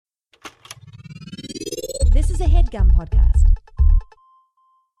is a HeadGum podcast.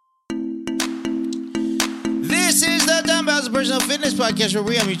 This is the Dumbbells Personal Fitness Podcast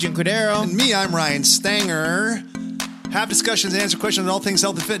where I'm Eugene Cordero. And me, I'm Ryan Stanger. Have discussions and answer questions on all things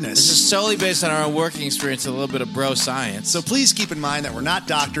health and fitness. This is solely based on our own working experience and a little bit of bro science. So please keep in mind that we're not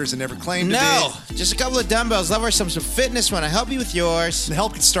doctors and never claim to be. No, just a couple of dumbbells. Love ourselves some fitness. Want to help you with yours. The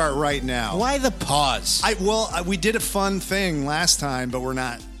help can start right now. Why the pause? We did a fun thing last time, but we're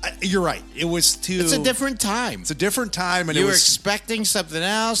not. You're right. It was too. It's a different time. It's a different time, and you it were was expecting something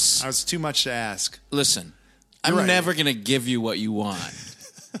else. I was too much to ask. Listen, You're I'm right. never going to give you what you want.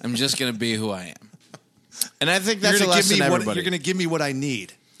 I'm just going to be who I am. And I think that's a You're gonna lesson give me everybody. what, you're going to give me what I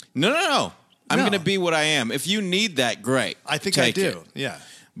need. No. I'm No. going to be what I am. If you need that, great. I think Take I do. it. Yeah,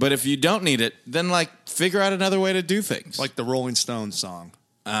 But if you don't need it, then figure out another way to do things. like the Rolling Stones song.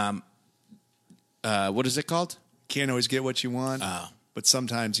 What is it called? Can't always get what you want, Oh. but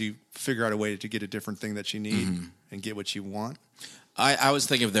sometimes you figure out a way to get a different thing that you need and get what you want. I was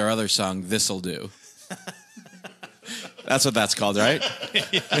thinking of their other song, This'll Do. That's what that's called, right?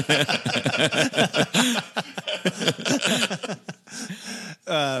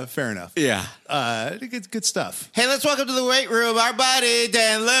 Fair enough. Yeah. Good stuff. Hey, let's welcome to the weight room our buddy,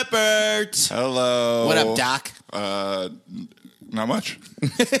 Dan Lippert. Hello. What up, Doc? Not much.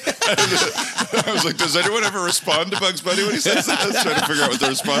 I was like, does anyone ever respond to Bugs Bunny when he says that? I was trying to figure out what the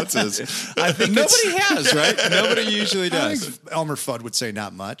response is. I think Nobody has, right? Nobody usually I does. think Elmer Fudd would say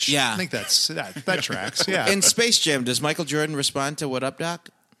not much. Yeah. I think that tracks. Yeah. In Space Jam, does Michael Jordan respond to What Up, Doc?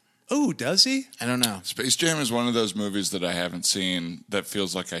 Oh, does he? I don't know. Space Jam is one of those movies that I haven't seen that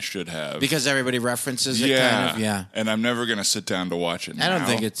feels like I should have. Because everybody references it, yeah. kind of. Yeah. And I'm never going to sit down to watch it now. I don't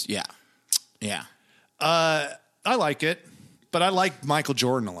think it's, yeah. I like it, but I like Michael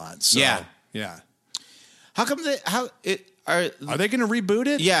Jordan a lot. So, Yeah. Yeah. How come are they going to reboot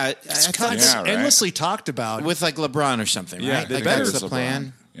it? yeah, It's I thought Yeah, right. endlessly talked about. with LeBron or something, Yeah, right? they Like better- that's the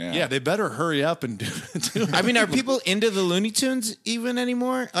plan. Yeah, they better hurry up and do it. I mean, are people into the Looney Tunes even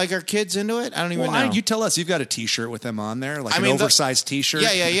anymore? Like, are kids into it? I don't even know. You tell us. You've got a T-shirt with them on there, like I an mean, oversized T-shirt.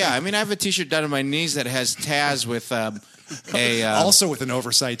 Yeah. I mean, I have a T-shirt down to my knees that has Taz with a Also with an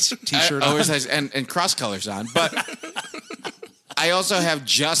oversized T-shirt on. oversized and cross colors on, but I also have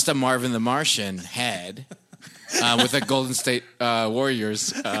just a Marvin the Martian head. With a Golden State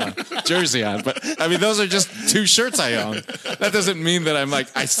Warriors jersey on. But, I mean, those are just two shirts I own. That doesn't mean that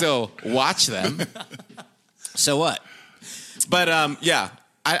I still watch them. So what? But, yeah,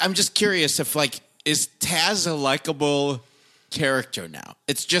 I'm just curious if, is Taz a likable character now?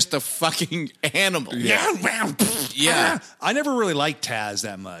 It's just a fucking animal. Yeah. I never really liked Taz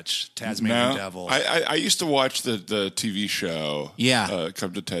that much. Tasmanian No. Devil. I used to watch the TV show. Yeah.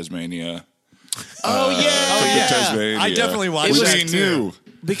 Come to Tasmania. Oh, yeah. Tasmania. I definitely watched We that too. knew.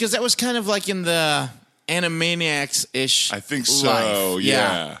 Because that was kind of like in the Animaniacs-ish I think so. life.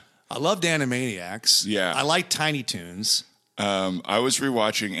 Yeah. I loved Animaniacs. Yeah. I liked Tiny Toons. I was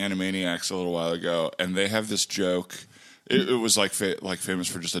rewatching Animaniacs a little while ago, and they have this joke. It was famous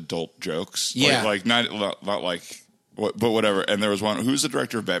for just adult jokes. Yeah. Not like, but whatever. And there was one. Who's the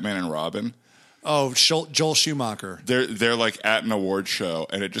director of Batman and Robin? Oh, Joel Schumacher. They're like at an award show,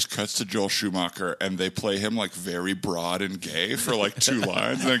 and it just cuts to Joel Schumacher, and they play him like very broad and gay for like 2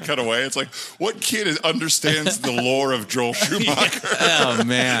 lines, and then cut away. It's like, what kid understands the lore of Joel Schumacher? Oh,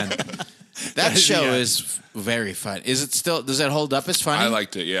 man. That show Yeah. is very fun. Is it still, does it hold up as funny? I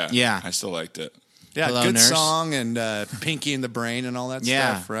liked it. Yeah, Yeah. I still liked it. Yeah, Hello, good nurse. song and Pinky and the Brain and all that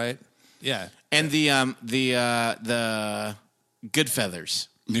Yeah. stuff, right? Yeah. And the Good Feathers.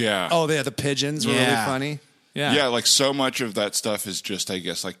 Yeah. Oh, yeah, the pigeons were really Yeah. funny. Yeah, like so much of that stuff is just, I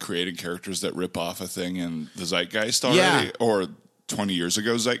guess, like creating characters that rip off a thing in the zeitgeist already, Yeah. or 20 years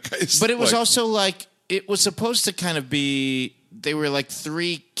ago zeitgeist. But it was Like, also like, it was supposed to kind of be, they were like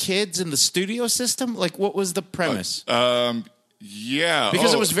 3 kids in the studio system. Like, what was the premise? yeah,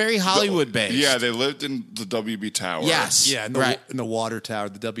 Because it was very Hollywood-based. Yeah, they lived in the WB Tower. Yes. Yeah, right. in the water tower,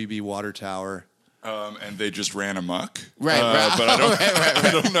 the WB water tower. And they just ran amok. Right, right. But I don't, Right. I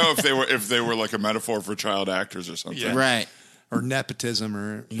don't know if they were like a metaphor for child actors or something. Yeah. Right. Or nepotism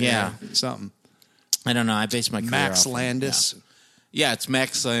or Yeah. something. I don't know. I based my career Max off of- Landis. Yeah, it's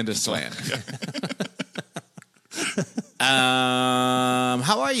Max Landis land.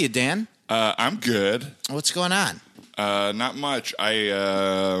 How are you, Dan? I'm good. What's going on? Not much.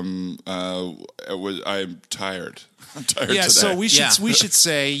 I'm tired. I'm tired Yeah, today. so we should Yeah. we should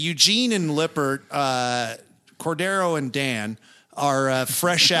say Eugene and Lippert, Cordero and Dan are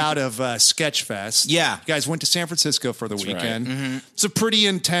fresh out of Sketchfest. Yeah. You guys went to San Francisco for the weekend. right. Mm-hmm. It's a pretty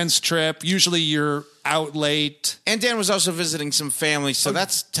intense trip. Usually you're out late. And Dan was also visiting some family, so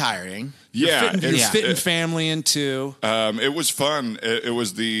that's tiring. Yeah, You're it's- fitting family in too. it was fun. It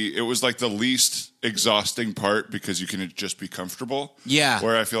was like the least exhausting part because you can just be comfortable. Yeah.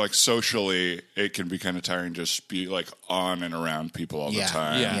 Where I feel like socially it can be kind of tiring, just be like on and around people all Yeah, the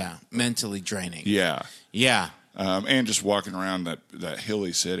time. yeah, mentally draining. Yeah. Yeah. And just walking around that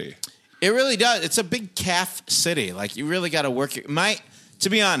hilly city. It really does. It's a big calf city. Like you really got to work. To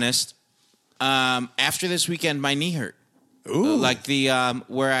be honest, after this weekend, my knee hurt. Ooh. Like the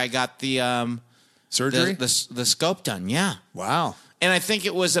where I got the Surgery? the scope done. Yeah, Wow. and I think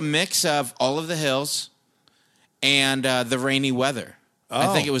it was a mix of all of the hills and the rainy weather. I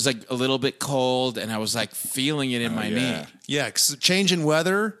Oh. think it was like a little bit cold, and I was like feeling it in my yeah. knee. Yeah, 'cause change in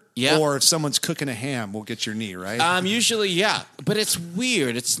weather Yeah. or if someone's cooking a ham will get your knee, right? Usually, yeah, but it's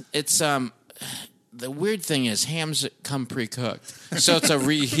weird. It's the weird thing is hams come pre-cooked, so it's a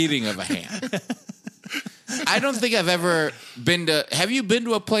reheating of a ham. I don't think I've ever been to. Have you been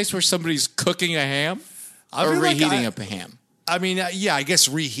to a place where somebody's cooking a ham I or feel like reheating up a ham? I mean, yeah, I guess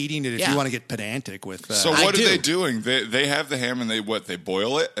reheating it if Yeah. you want to get pedantic with. So I what are do. they doing? They have the ham and they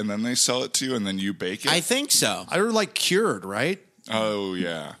boil it and then they sell it to you and then you bake it? I think so. They're like cured, right? Oh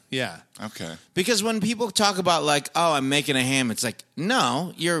yeah. Yeah. Okay. Because when people talk about like, oh, I'm making a ham, it's like,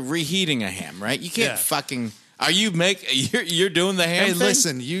 no, you're reheating a ham, right? You can't Yeah. fucking. Are you you're doing the ham Hey, thing?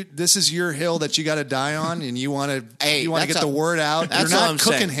 listen, this is your hill that you got to die on, and you want to Hey, get that's the all- word out. that's You're all not I'm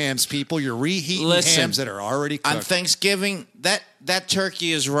cooking saying. hams, people. You're reheating Listen, hams that are already On cooked. Thanksgiving, that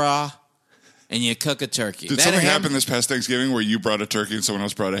turkey is raw, and you cook a turkey. Did That something ham- happen this past Thanksgiving where you brought a turkey and someone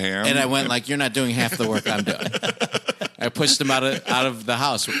else brought a ham? And I went like, "You're not doing half the work I'm doing." I pushed him out of the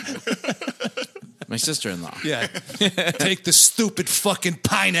house. My sister-in-law. Yeah. Take the stupid fucking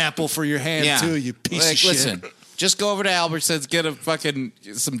pineapple for your ham too, you piece Like, of shit. listen, just go over to Albertsons, get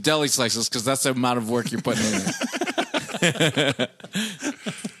some deli slices because that's the amount of work you're putting in there.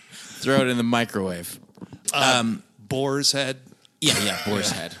 Throw it in the microwave. Boar's head. Yeah,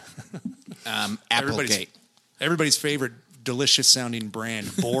 boar's head. Applegate. Everybody's favorite delicious sounding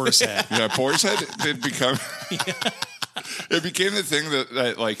brand, Boar's head. Yeah, Boar's Head did become. It became the thing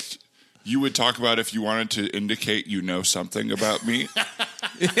that like you would talk about if you wanted to indicate you know something about me.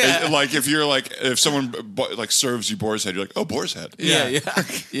 Like if someone like serves you Boar's Head, you're like, oh, Boar's Head. Yeah.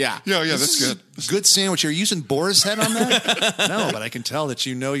 Yeah, that's good. Good sandwich. You're using Boar's head on that? No, but I can tell that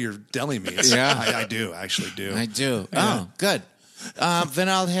you know your deli meats. Yeah. I do. I actually do. I do. Oh, good. Then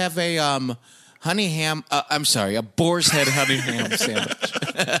I'll have a honey ham. I'm sorry, a boar's head honey ham sandwich.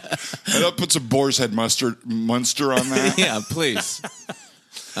 And I'll put some Boar's Head Munster on that. Yeah, please.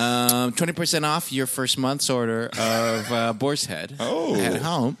 20% off your first month's order of Boar's Head Oh. at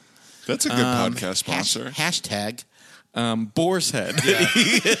home. That's a good podcast sponsor. Hashtag Boar's Head.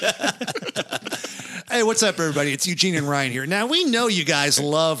 Hey, what's up, everybody? It's Eugene and Ryan here. Now, we know you guys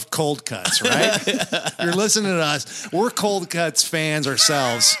love cold cuts, right? You're listening to us. We're cold cuts fans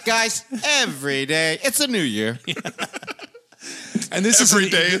ourselves. Guys, every day, it's a new year. And this Every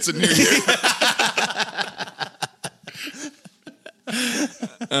is day it's a new year.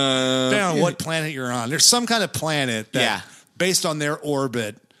 depending on what planet you're on. There's some kind of planet that, Yeah. based on their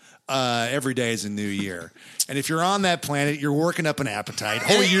orbit, every day is a new year. And if you're on that planet, you're working up an appetite.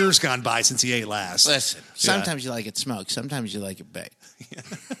 Whole year's gone by since he ate last. Listen, sometimes you like it smoked, sometimes you like it baked.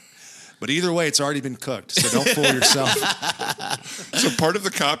 But either way, it's already been cooked, so don't fool yourself. So part of the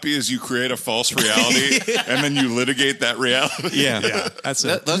copy is you create a false reality and then you litigate that reality. Yeah, that's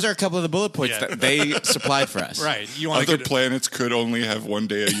it. Those are a couple of the bullet points Yeah. that they supplied for us. Right. You want Other to planets could only have one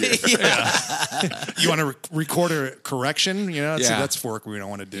day a year. you want to record a correction? You know, Yeah. that's work we don't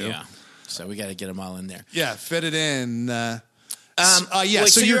want to do. Yeah. So we got to get them all in there. Yeah, fit it in. Yeah. Wait,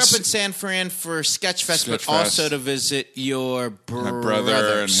 so you're you're up in San Fran for Sketchfest, but Sketchfest. also to visit your My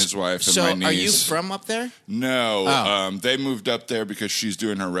brother and his wife and so my niece. are you from up there? No, Oh. they moved up there because she's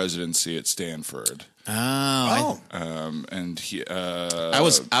doing her residency at Stanford. Oh, And he, I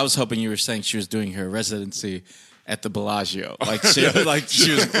was hoping you were saying she was doing her residency at the Bellagio, like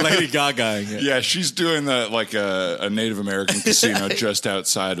she was Lady Gaga. yeah, she's doing a Native American casino just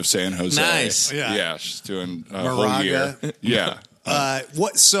outside of San Jose. Nice. Yeah. She's doing a whole Moraga. year. Yeah,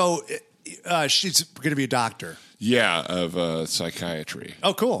 What? So she's going to be a doctor. yeah, of psychiatry.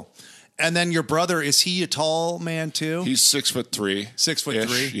 Oh, cool. And then your brother, is he a tall man too? He's 6'3".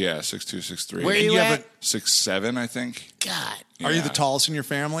 6'3"? Yeah, 6'2", 6'3". Where are And you you have at? 6'7", I think. God, Are you Yeah. the tallest in your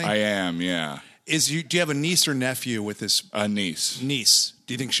family? I am. Yeah, Do you have a niece or nephew with this a niece. niece?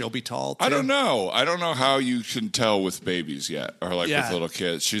 Do you think she'll be tall? Too? I don't know. I don't know how you can tell with babies yet, or like with little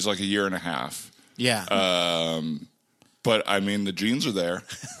kids. She's like a year and a half. Yeah. But I mean, the genes are there.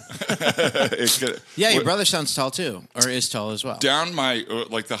 Your brother sounds tall too, or is tall as well. Down my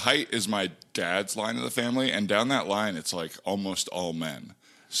like the height is my dad's line of the family, and down that line, it's like almost all men.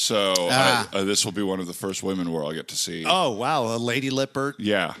 So this will be one of the first women where I'll get to see. Oh wow, a Lady Lippert.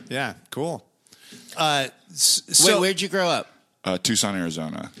 Yeah, cool. Wait, where'd you grow up? Tucson,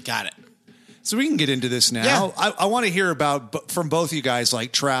 Arizona. Got it. So we can get into this now. Yeah. I want to hear about from both you guys,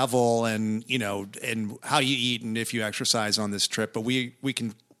 like travel and and how you eat and if you exercise on this trip. But we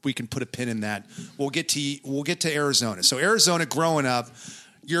can put a pin in that. We'll get to Arizona. So Arizona, growing up,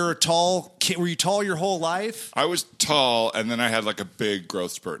 you're a tall kid. Were you tall your whole life? I was tall, and then I had like a big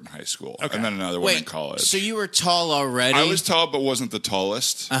growth spurt in high school, and then another one in college. So you were tall already? I was tall, but wasn't the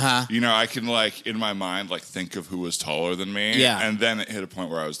tallest. Uh-huh. I can like in my mind like think of who was taller than me. Yeah. And then it hit a point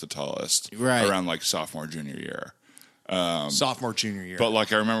where I was the tallest. Right. Around like sophomore, junior year. Sophomore, junior year. But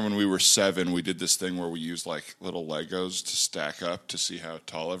like I remember when we were 7, we did this thing where we used like little Legos to stack up to see how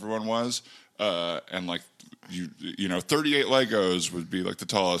tall everyone was. And like 38 Legos would be like the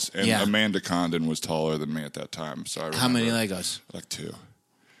tallest, and Amanda Condon was taller than me at that time. So I remember, how many Legos? Like 2.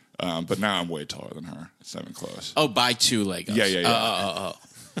 But now I'm way taller than her. It's not even close. Oh, by 2 Legos. Yeah. Oh.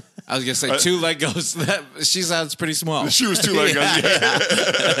 I was gonna say 2 Legos. She sounds pretty small. She was 2 Legos.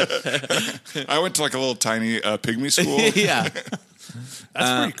 Yeah. I went to like a little tiny pygmy school. Yeah,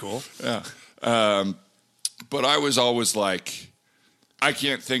 that's pretty cool. Yeah. But I was always like, I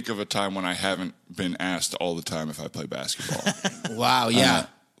can't think of a time when I haven't been asked all the time if I play basketball. Wow. Yeah.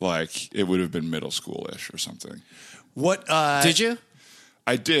 Like it would have been middle school-ish or something. What did you?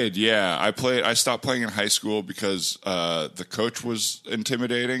 I did, yeah. I stopped playing in high school because the coach was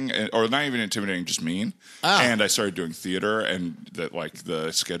intimidating, or not even intimidating, just mean. Oh. And I started doing theater, and that like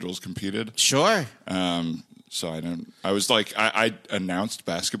the schedules competed. Sure. So I was like, I announced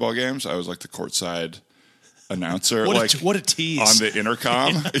basketball games. I was like the courtside announcer. What a tease. On the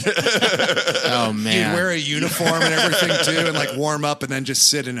intercom. Oh, man. You'd wear a uniform and everything, too, and like warm up and then just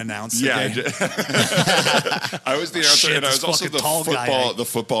sit and announce the game. I was the announcer, and I was also the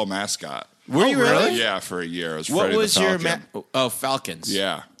football mascot. Were you really? Yeah, for a year. I was what Freddie was the your Falcon. Falcons?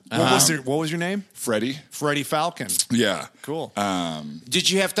 Yeah. What was your name? Freddie Falcon. Yeah. Cool. Did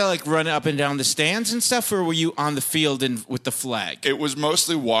you have to like run up and down the stands and stuff, or were you on the field and with the flag? It was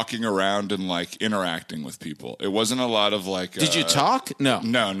mostly walking around and like interacting with people. It wasn't a lot of like. Did you talk? No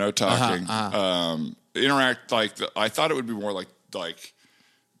talking. Interact like I thought it would be more like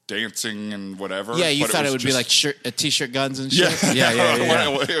dancing and whatever. Yeah, you thought it would be like t-shirt guns and shit. Yeah.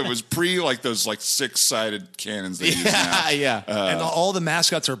 It was pre like those like 6-sided cannons they use now. Yeah. And all the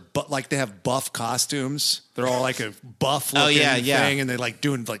mascots are like they have buff costumes. They're all like a buff looking thing, and they're like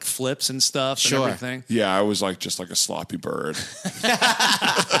doing like flips and stuff and everything. Yeah, I was like just like a sloppy bird.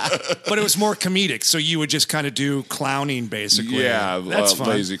 But it was more comedic, so you would just kind of do clowning basically. Yeah, that's fun.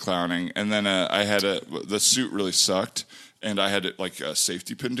 Lazy clowning. And then I had the suit really sucked. And I had like a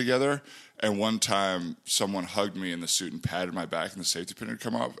safety pin together. And one time, someone hugged me in the suit and patted my back, and the safety pin had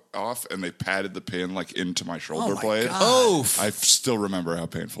come off, and they patted the pin like into my shoulder blade. God. Oh, I still remember how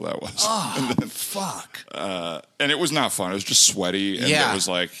painful that was. Oh, fuck! And it was not fun. It was just sweaty, and it was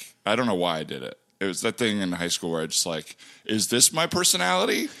like I don't know why I did it. It was that thing in high school where I just like, is this my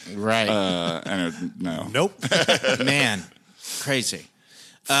personality? Right. No. Nope. Man, crazy.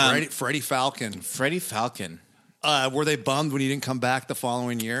 Freddie Falcon. Freddie Falcon. Were they bummed when you didn't come back the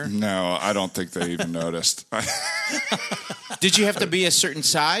following year? No, I don't think they even noticed. Did you have to be a certain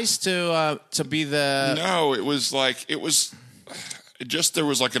size to be the? No, it was just there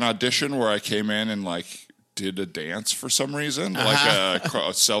was like an audition where I came in and like did a dance for some reason, like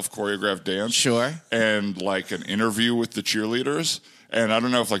a self choreographed dance. Sure. And like an interview with the cheerleaders, and I don't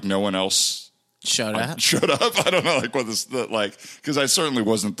know if like no one else showed up. I don't know like what this because I certainly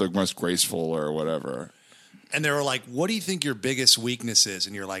wasn't the most graceful or whatever. And they were like, what do you think your biggest weakness is?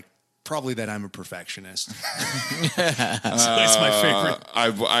 And you're like, probably that I'm a perfectionist. So that's my favorite.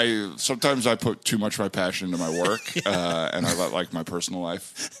 I sometimes I put too much of my passion into my work, and I let like my personal life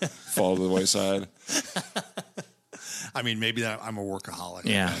fall to the wayside. I mean, maybe I'm a workaholic.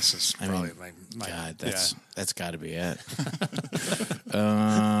 Yeah. This is probably my God, that's got to be it.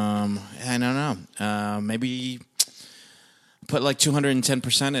 I don't know. Maybe put like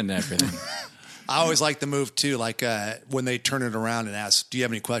 210% into everything. I always like the move too. Like when they turn it around and ask, "Do you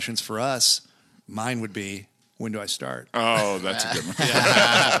have any questions for us?" Mine would be, When do I start? Oh, that's a good one.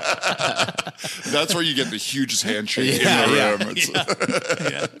 That's where you get the hugest handshake in the room.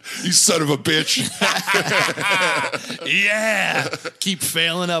 It's, you son of a bitch. Yeah. Keep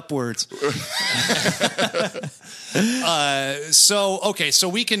failing upwards.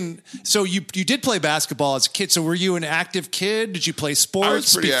 So you did play basketball as a kid. So were you an active kid? Did you play I was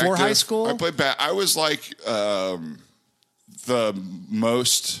sports pretty before active. high school? I played I was like the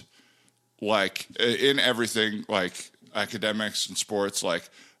most like in everything, like academics and sports, like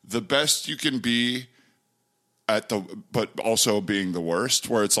the best you can be but also being the worst,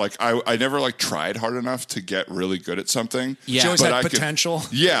 where it's like I never like tried hard enough to get really good at something. Yeah. You always But had I potential.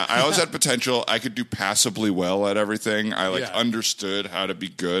 I always had potential. I could do passably well at everything. I Yeah. understood how to be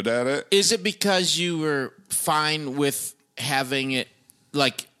good at it. Is it because you were fine with having it,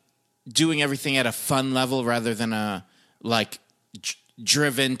 like, doing everything at a fun level rather than a, like,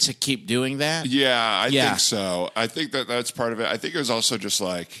 driven to keep doing that? Yeah, I think so. I think that's part of it. I think it was also just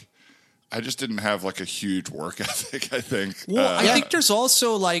like I just didn't have like a huge work ethic, I think. Well, I think there's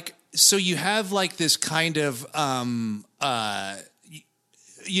also like, so you have like this kind of,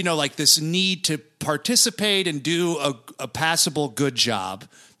 like this need to participate and do a passable good job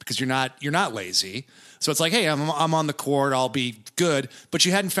because you're not lazy. So it's like, hey, I'm on the court, I'll be good, but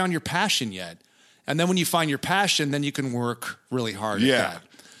you hadn't found your passion yet. And then when you find your passion, then you can work really hard at that.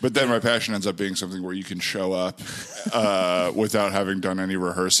 But then my passion ends up being something where you can show up without having done any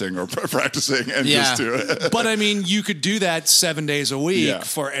rehearsing or practicing and just do it. But I mean, you could do that 7 days a week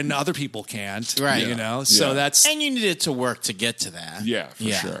Yeah. and other people can't. Right. You know, so Yeah. that's. And you needed to work to get to that. Yeah, for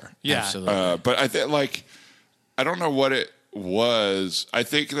sure. Yeah. Absolutely. But I think like I don't know what it was. I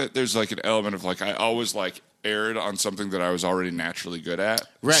think that there's like an element of like I always like aired on something that I was already naturally good at,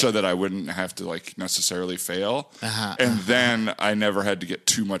 Right. so that I wouldn't have to like necessarily fail. Uh-huh. And then I never had to get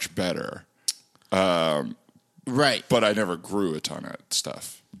too much better. Right. But I never grew a ton at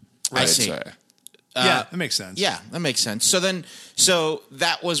stuff. I I'd see. say. Yeah, that makes sense. Yeah, that makes sense. So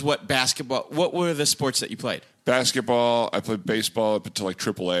that was what basketball. What were the sports that you played? Basketball. I played baseball up until like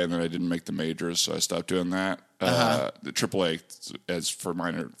AAA, and then I didn't make the majors, so I stopped doing that. The AAA is for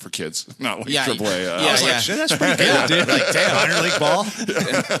kids, not like Yeah, AAA. yeah, Like, yeah. shit, that's pretty good, dude. Like, damn, minor league ball.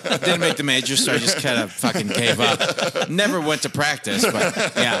 Didn't make the majors, so I just kind of fucking gave up. Never went to practice, but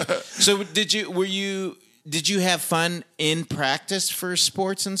yeah. So did you have fun in practice for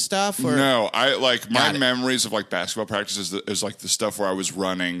sports and stuff? Or? No, I like my Got it. memories of like basketball practices is like the stuff where I was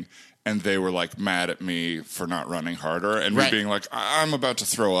running and they were like mad at me for not running harder and Right. me being like, I'm about to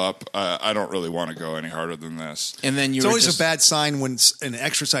throw up. I don't really want to go any harder than this. And then you It's were always just, a bad sign when an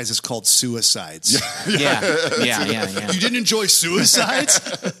exercise is called suicides. Yeah. You didn't enjoy suicides?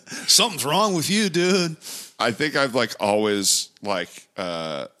 Something's wrong with you, dude. I think I've like always like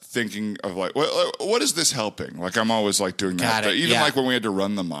thinking of like, what is this helping? Like I'm always like doing that. Got it, Even yeah. like when we had to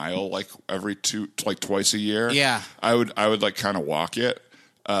run the mile, like twice a year. Yeah. I would like kind of walk it.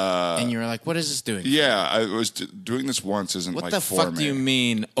 and you were like, "What is this doing? Yeah, I was doing this once. Isn't What like the for fuck me. do you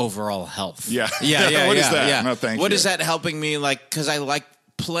mean overall health? Yeah. yeah. What is yeah, that? Yeah. No, thank What you. is that helping me? Like, because I like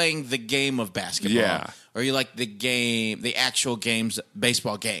playing the game of basketball. Yeah. Or you like the actual games,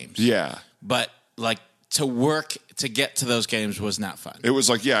 baseball games. Yeah. But like to work to get to those games was not fun. It was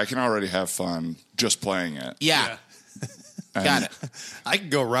like, I can already have fun just playing it. Yeah. Got it. I could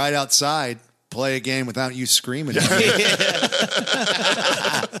go right outside, play a game without you screaming at me.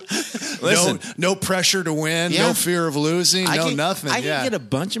 Listen, No pressure to win, Yeah. no fear of losing, nothing. I can get a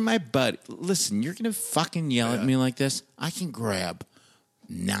bunch of my buddies. Listen, you're going to fucking yell at me like this. I can grab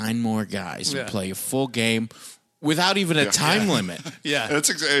 9 more guys and play a full game without even a time limit. Yeah. That's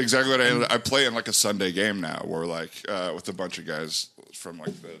exactly what I play in like a Sunday game now where like with a bunch of guys from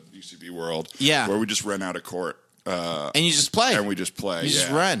like the UCB world. Yeah. Where we just rent out a court. And you just play. And we just play. You just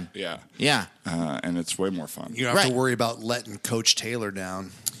Yeah. run. Yeah. Yeah. And it's way more fun. You don't have to Right. worry about letting Coach Taylor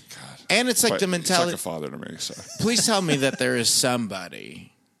down. And it's like But the he's mentality. like a father to me. So Please tell me that there is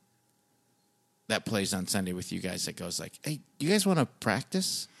somebody that plays on Sunday with you guys that goes like, "Hey, you guys want to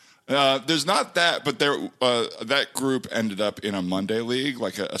practice?" there's not that, but there that group ended up in a Monday league.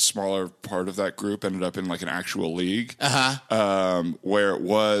 Like a smaller part of that group ended up in like an actual league. Where it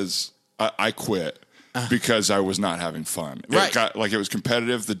was, I quit because I was not having fun. Right. It got like it was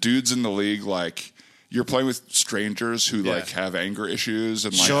competitive. The dudes in the league like. You're playing with strangers who like have anger issues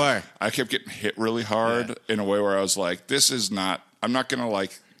and like Sure. I kept getting hit really hard in a way where I was like, this is not I'm not gonna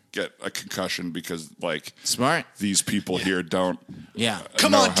like get a concussion because like Smart. these people here don't Yeah.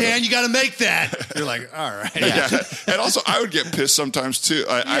 Come know on, how to- Dan, you got to make that. You're like, all right. Yeah. And also I would get pissed sometimes too.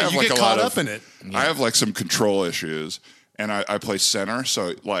 I have you like get a caught lot up in it. I have like some control issues and I play center,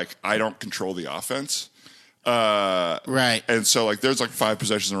 so like I don't control the offense. Right. And so, like, there's like 5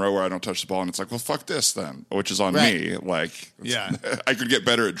 possessions in a row where I don't touch the ball, and it's like, well, fuck this then, which is on Right. me. Like, Yeah. I could get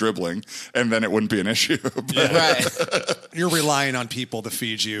better at dribbling, and then it wouldn't be an issue. But- Right. You're relying on people to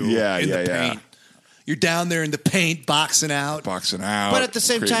feed you Yeah, in yeah, the yeah. paint. You're down there in the paint, boxing out. Boxing out. But at the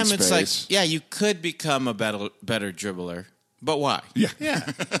same creating time, it's space. like, yeah, you could become a better dribbler. But why? Yeah.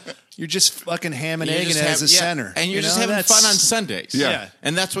 Yeah. You're just fucking ham and You're egging just it as a center. and you're You just know, having that's- fun on Sundays. Yeah.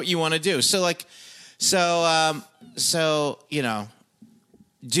 and that's what you want to do. So you know,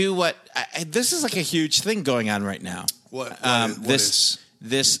 do what. This is like a huge thing going on right now. What this is?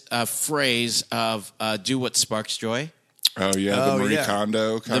 this phrase of do what sparks joy. Oh, yeah. Oh, The Marie yeah.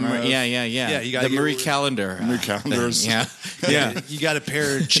 Kondo kind of. Yeah. Yeah, you gotta the get- Marie Calendar. Marie Calendars. Yeah. Yeah. You got a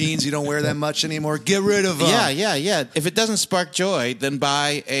pair of jeans you don't wear that much anymore. Get rid of them. Yeah. If it doesn't spark joy, then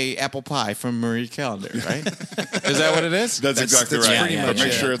buy a apple pie from Marie Calendar, right? Is that what it is? That's exactly that's right. pretty but much make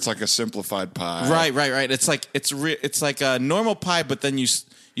it. sure it's like a simplified pie. Right. It's like it's like a normal pie, but then you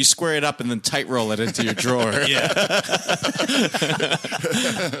square it up and then tight roll it into your drawer.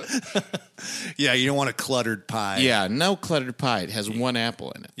 Yeah, you don't want a cluttered pie. Yeah, no cluttered pie. It has one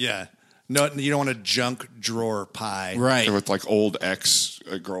apple in it. Yeah. No, you don't want a junk drawer pie. Right. With like old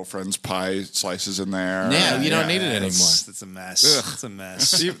ex-girlfriend's pie slices in there. Yeah, you don't need it anymore. That's a mess. It's a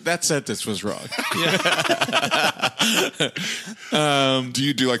mess. That sentence was wrong. Do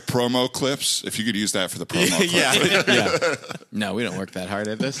you do like promo clips? If you could use that for the promo clip. yeah. No, we don't work that hard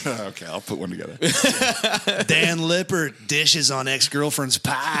at this. Okay, I'll put one together. Dan Lippert dishes on ex-girlfriend's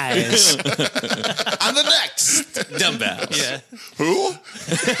pies. On the next dumbbells. Yeah. Who?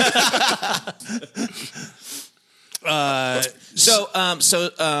 So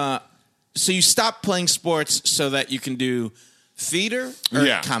you stopped playing sports so that you can do theater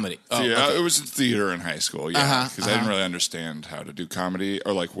or comedy? Oh, yeah, okay. it was in theater in high school. Yeah, because I didn't really understand how to do comedy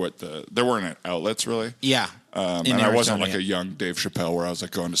or like there weren't outlets really. Yeah. And In I wasn't Arizona, like a young Dave Chappelle where I was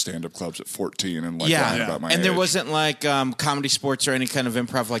like going to stand-up clubs at 14 and like Yeah. lying about my And there age. wasn't like comedy sports or any kind of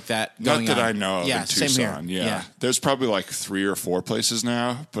improv like that Not going that on. I know of Yeah, in same Tucson. here. Yeah. There's probably like 3 or 4 places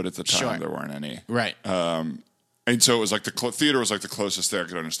now, but at the time Sure. there weren't any. Right. And so it was like theater was like the closest thing I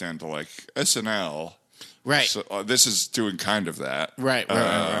could understand to like SNL. Right. So this is doing kind of that. Right. But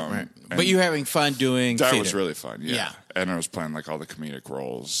and you're having fun doing That theater. was really fun. Yeah. Yeah. And I was playing like all the comedic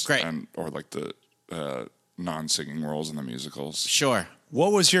roles. Great. Or like the non-singing roles in the musicals. Sure.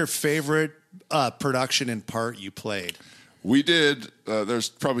 What was your favorite production and part you played? We did, there's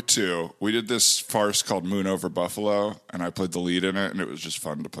probably 2. We did this farce called Moon Over Buffalo, and I played the lead in it, and it was just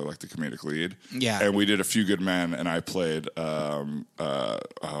fun to play like the comedic lead. Yeah. And we did A Few Good Men, and I played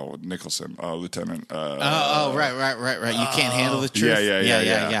Nicholson, Lieutenant. Right. You can't handle the truth.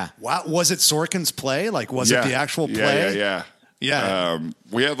 Yeah. Wow, was it Sorkin's play? Like, was it the actual play? Yeah.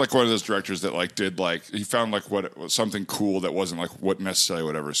 We had like one of those directors that like did like he found like something cool that wasn't like what necessarily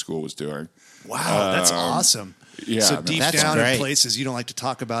whatever school was doing. Wow, that's awesome. Yeah, So man. deep That's down great. in places you don't like to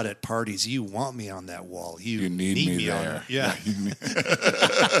talk about at parties, you want me on that wall. You need me on there. it. Yeah.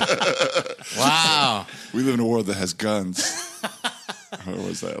 Wow. We live in a world that has guns. What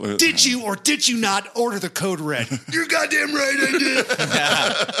was that? Did you or did you not order the code red? You're goddamn right I did.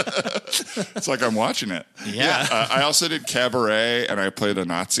 It's like I'm watching it. Yeah. I also did Cabaret, and I played a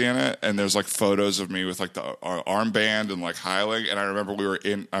Nazi in it. And there's like photos of me with like the armband and like Heilig. And I remember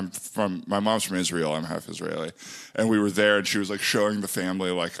my mom's from Israel. I'm half Israeli, and we were there, and she was like showing the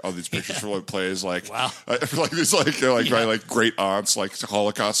family like all these pictures from like plays, like Wow. like these my like great aunts, like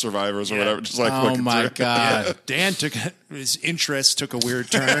Holocaust survivors or whatever. Just like Oh looking my through. God. Dan his interest took a weird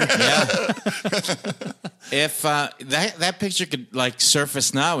turn. If that picture could like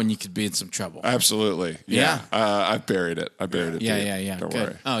surface now, and you could be in some trouble. Absolutely. Yeah. I buried it. deep. Yeah. Don't Good.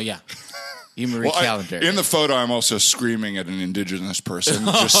 worry. Oh yeah. You Marie Well, Calendar. in the photo, I'm also screaming at an indigenous person,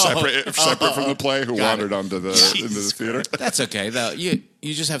 just separate from the play, who wandered onto the into the theater. That's okay though. You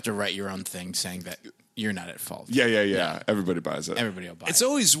just have to write your own thing saying that you're not at fault. Yeah. Everybody buys it. Everybody will buy It's it.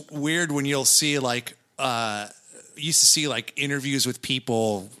 always weird when you'll see like used to see like interviews with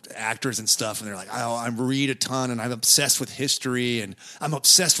people, actors and stuff, and they're like, "Oh, I read a ton, and I'm obsessed with history, and I'm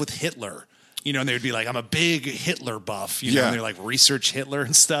obsessed with Hitler." You know, and they would be like, "I'm a big Hitler buff." You know, Yeah. and they're like research Hitler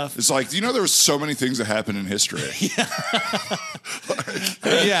and stuff. It's like, there was so many things that happened in history.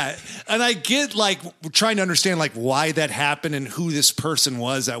 Yeah, and I get like trying to understand like why that happened and who this person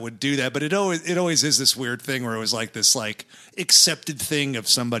was that would do that, but it always is this weird thing where it was like this like accepted thing of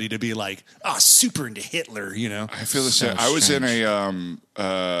somebody to be like, super into Hitler, you know. I feel the same. I was in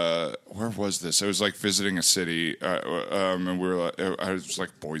a where was this? I was like visiting a city, and we were. I was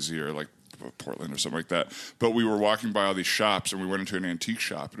like Boise or like Portland or something like that. But we were walking by all these shops, and we went into an antique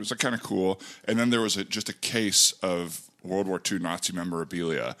shop. It was like kind of cool. And then there was just a case of World War II Nazi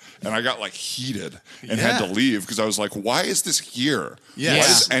memorabilia, and I got like heated and had to leave because I was like, "Why is this here? Yes. Why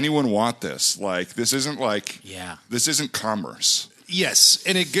does anyone want this? Like, this isn't this isn't commerce." Yes,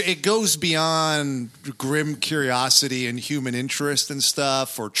 and it goes beyond grim curiosity and human interest and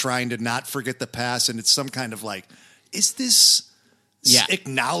stuff, or trying to not forget the past. And it's some kind of like, is this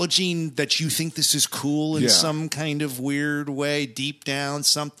acknowledging that you think this is cool in some kind of weird way, deep down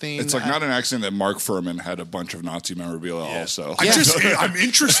something? It's like not an accident that Mark Furman had a bunch of Nazi memorabilia also. I'm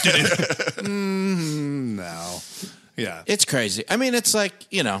interested in it. No. Yeah. It's crazy. I mean, it's like,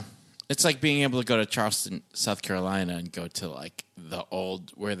 it's like being able to go to Charleston, South Carolina, and go to like the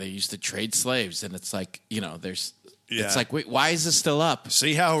old where they used to trade slaves, and it's like, there's. Yeah. It's like, wait, why is this still up?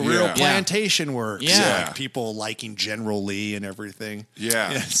 See how real plantation works. Yeah. Like people liking General Lee and everything.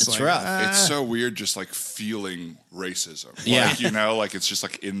 Yeah. It's like, rough. It's so weird just like feeling racism. Yeah. Like, like it's just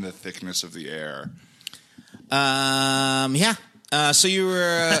like in the thickness of the air. So you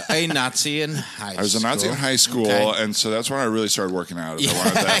were a Nazi in high school. I was a Nazi in high school, and so that's when I really started working out. I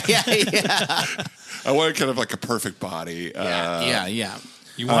wanted that. I wanted kind of like a perfect body. Yeah.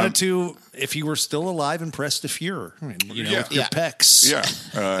 You wanted to, if you were still alive, impress the Fuhrer. With your pecs. Yeah.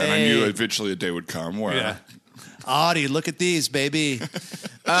 And I knew eventually a day would come where... Yeah. Audie, look at these, baby.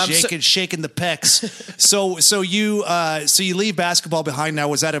 Shaking the pecs. So you leave basketball behind now.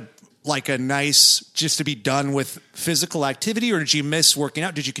 Was that a nice just to be done with physical activity, or did you miss working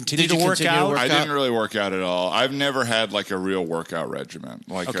out? Did you continue to work out? I didn't really work out at all. I've never had like a real workout regimen.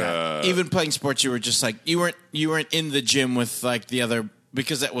 Even playing sports, you were just like you weren't in the gym with like the other,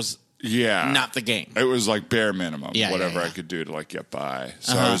 because that was not the game. It was like bare minimum, whatever I could do to like get by.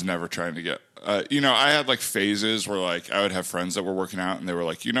 So I was never trying to get. I had like phases where like I would have friends that were working out, and they were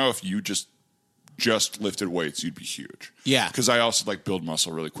like, if you just lifted weights, you'd be huge. Yeah. Because I also like build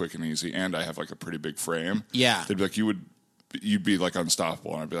muscle really quick and easy, and I have like a pretty big frame. Yeah. They'd be like, you'd be like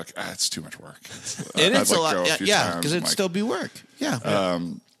unstoppable, and I'd be like, it's too much work. It is a lot. Because it'd still be work. Yeah.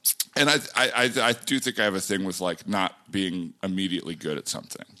 And I do think I have a thing with like not being immediately good at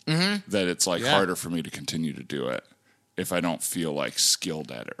something. Mm-hmm. That it's like harder for me to continue to do it if I don't feel like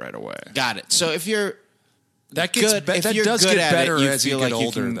skilled at it right away. Got it. So if you're that does get better as you get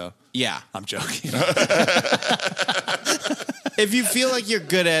older, though. Yeah. I'm joking. If you feel like you're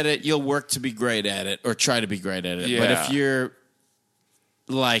good at it, you'll work to be great at it or try to be great at it. Yeah. But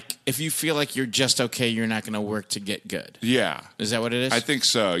if you feel like you're just okay, you're not going to work to get good. Yeah. Is that what it is? I think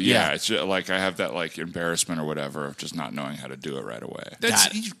so. Yeah. It's just, like I have that like embarrassment or whatever of just not knowing how to do it right away.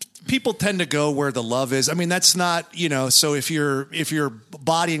 People tend to go where the love is. I mean, that's not, so if your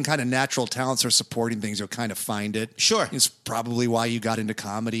body and kind of natural talents are supporting things, you'll kind of find it. Sure. It's probably why you got into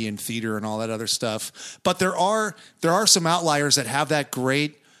comedy and theater and all that other stuff. But there are some outliers that have that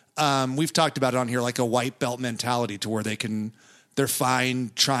great, we've talked about it on here, like a white belt mentality to where they're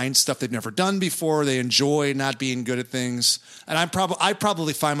fine trying stuff they've never done before. They enjoy not being good at things. And I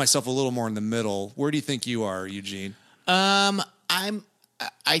probably find myself a little more in the middle. Where do you think you are, Eugene?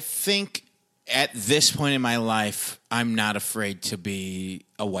 I think at this point in my life, I'm not afraid to be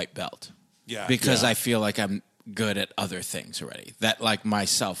a white belt. Yeah. Because I feel like I'm good at other things already. That like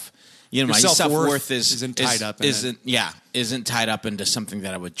myself, my self-worth self-worth isn't tied up into something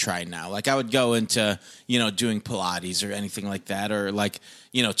that I would try now. Like I would go into, doing Pilates or anything like that, or like,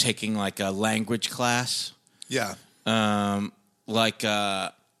 taking like a language class. Yeah. And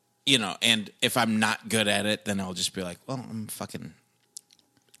if I'm not good at it, then I'll just be like, well, I'm fucking...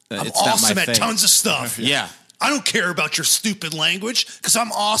 I'm it's awesome not my at thing. tons of stuff. Yeah. I don't care about your stupid language because I'm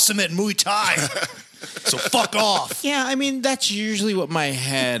awesome at Muay Thai. So fuck off. Yeah, I mean, that's usually what my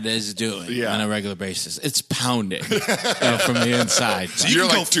head is doing on a regular basis. It's pounding from the inside. So you're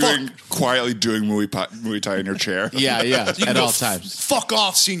like quietly doing Muay Thai in your chair. Yeah, at all times. Fuck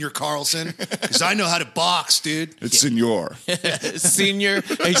off, Senior Carlson, because I know how to box, dude. It's Senor. Senior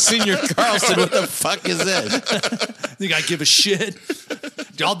Carlson, what the fuck is this? Think I give a shit?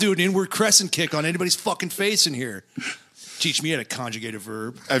 I'll do an inward crescent kick on anybody's fucking face in here. Teach me how to conjugate a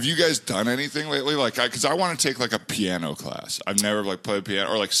verb. Have you guys done anything lately? Like, because I want to take like a piano class. I've never like played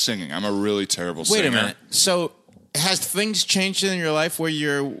piano or like singing. I'm a really terrible singer. Wait a minute. So has things changed in your life where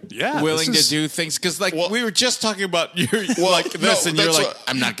you're willing to do things? Because we were just talking about you're and you're like,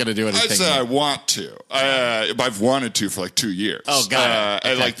 I'm not going to do anything. I said I want to. I've wanted to for like 2 years. Oh, got it.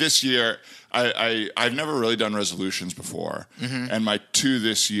 Okay. And like this year, I've never really done resolutions before, and my 2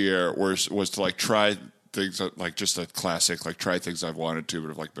 this year was to like try things like just a classic, like try things I've wanted to but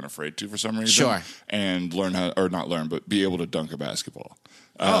have like been afraid to for some reason. Sure. And learn how, or not learn, but be able to dunk a basketball.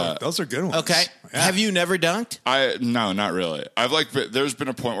 Those are good ones. Okay. Yeah. Have you never dunked? No, not really. There's been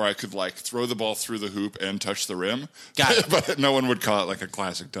a point where I could like throw the ball through the hoop and touch the rim. Got it. But no one would call it like a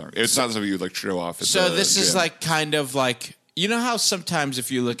classic dunk. It's not something you'd like show off. So this is gym. like kind of like, you know how sometimes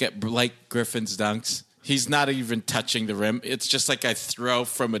if you look at Blake Griffin's dunks, he's not even touching the rim. It's just like I throw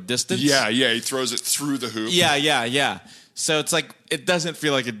from a distance. Yeah, he throws it through the hoop. Yeah. So it's like, it doesn't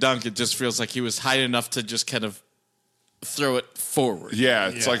feel like a dunk. It just feels like he was high enough to just kind of throw it forward. Yeah,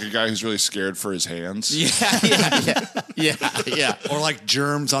 it's like a guy who's really scared for his hands. Yeah. Or like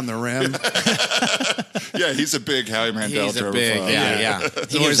germs on the rim. Yeah, he's a big Howie Mandel. He's a big, germaphobe. yeah.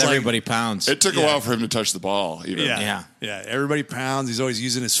 He gives everybody pounds. It took a while for him to touch the ball. Even. Yeah. Everybody pounds. He's always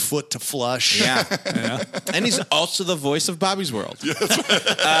using his foot to flush. Yeah. And he's also the voice of Bobby's World.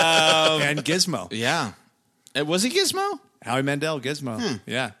 And Gizmo. Yeah. Was he Gizmo? Howie Mandel, Gizmo.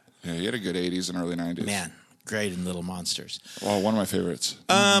 Yeah. Yeah, he had a good 80s and early 90s. Man, great in Little Monsters. Well, one of my favorites.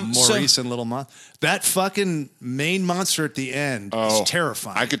 Maurice and Little Monster. That fucking main monster at the end is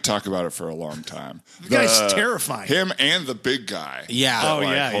terrifying. I could talk about it for a long time. The guy's terrifying. Him and the big guy. Yeah.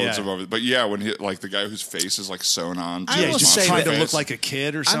 That, holds him over. But yeah, when he like the guy whose face is like sewn on. To I Yeah, will he's just say trying that- to look like a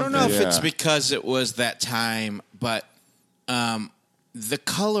kid or I something. don't know if it's Yeah. because it was that time, but the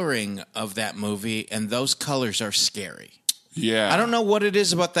coloring of that movie and those colors are scary. Yeah. I don't know what it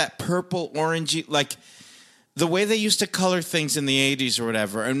is about that purple, orangey, like the way they used to color things in the 80s or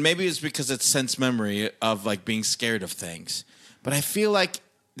whatever. And maybe it's because it's sense memory of like being scared of things. But I feel like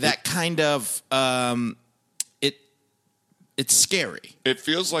that kind of it's scary. It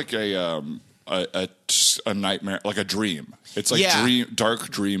feels like a nightmare, like a dream. It's like Yeah. dark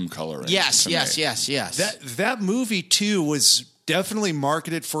dream coloring. Yes. to me. That movie too was definitely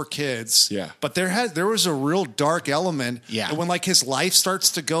marketed for kids. Yeah. But there was a real dark element. Yeah. And when like his life starts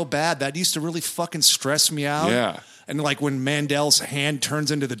to go bad, that used to really fucking stress me out. Yeah. And like when Mandel's hand turns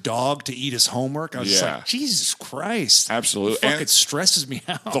into the dog to eat his homework, I was just Yeah. like, Jesus Christ. Absolutely. It fucking And stresses me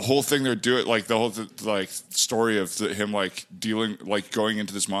out. the whole thing they're doing, like the whole like story of him like dealing, like going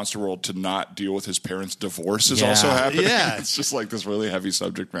into this monster world to not deal with his parents' divorce is Yeah. also happening. Yeah. It's just like this really heavy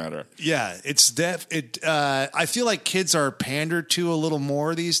subject matter. Yeah, I feel like kids are pandered to a little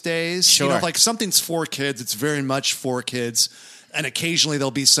more these days. Sure. You know, like something's for kids, it's very much for kids. And occasionally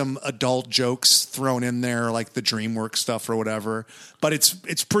there'll be some adult jokes thrown in there, like the DreamWorks stuff or whatever. But it's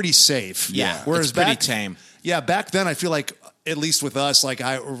pretty safe. Yeah, Whereas it's pretty tame. Yeah, back then I feel like, at least with us, like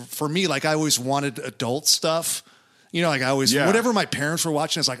I always wanted adult stuff. You know, like I always, whatever my parents were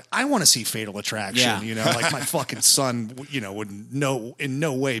watching, I was like, I want to see Fatal Attraction. Yeah. You know, like my fucking son, you know, would in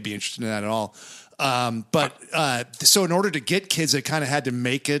no way be interested in that at all. So in order to get kids, they kind of had to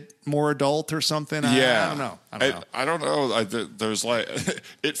make it more adult or something. I don't know. I don't know. There's like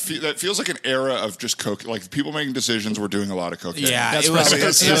that feels like an era of just coke. Like people making decisions were doing a lot of cocaine. Yeah, That's it was. probably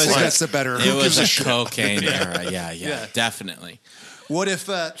that's the better. It was a cocaine era. Yeah, definitely. What if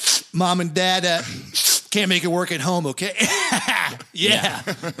mom and dad can't make it work at home? Okay, yeah,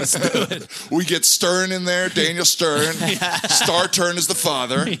 let's do it. We get Stern in there. Daniel Stern. Star Turn is the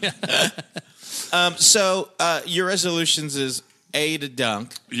father. So your resolutions is A, to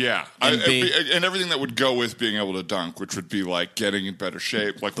dunk. Yeah, And and everything that would go with being able to dunk, which would be like getting in better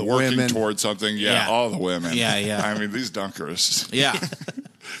shape, like working women. towards something. Yeah. All the women. Yeah. I mean, these dunkers, Yeah.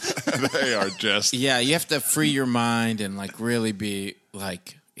 they are just. Yeah, you have to free your mind and like really be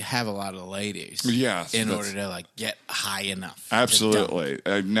like have a lot of ladies. Yeah, in that's- order to like get high enough. to dunk. Absolutely.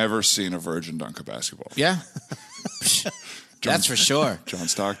 I've never seen a virgin dunk a basketball. Yeah. That's for sure. John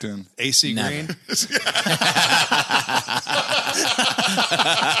Stockton. AC Never. Green.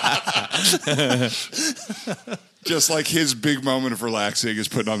 Just like his big moment of relaxing is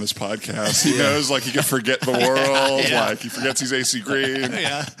putting on this podcast. He knows like he can forget the world. Like he forgets he's AC Green.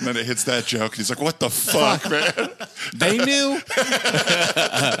 Yeah. And then it hits that joke and he's like, what the fuck, man? They knew.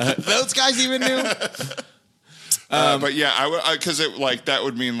 Those guys even knew. But yeah, I would, because it like that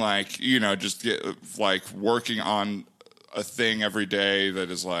would mean like, you know, just get like working on a thing every day that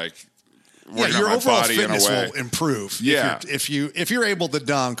is like working your on my overall body in a fitness way. will improve. Yeah. if you're able to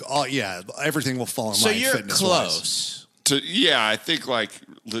dunk, everything will fall in So line. you're fitness-wise. close. I think like,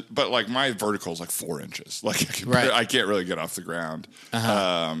 but like my vertical is like 4 inches. Like Right. I can't really get off the ground.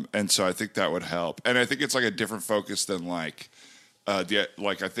 And so I think that would help. And I think it's like a different focus than like I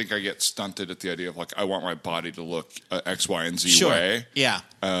think I get stunted at the idea of like I want my body to look X, Y, and Z Sure. way. Yeah.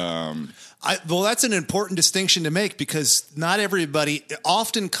 Well, that's an important distinction to make because not everybody it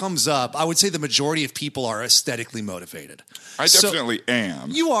often comes up. I would say the majority of people are aesthetically motivated. I definitely am.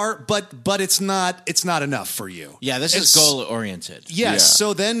 You are, but it's not enough for you. Yeah, this is goal oriented. Yes. Yeah.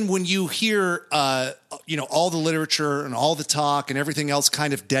 So then when you hear, all the literature and all the talk and everything else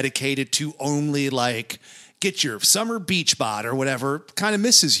kind of dedicated to only like get your summer beach bod or whatever, kind of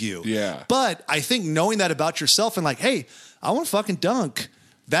misses you. Yeah. But I think knowing that about yourself and like, hey, I want to fucking dunk.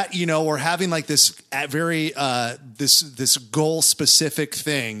 That, or having like this very this goal specific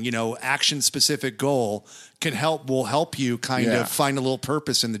thing, action specific goal will help you kind of find a little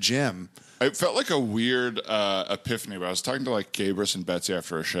purpose in the gym. It felt like a weird epiphany, but I was talking to like Gabrus and Betsy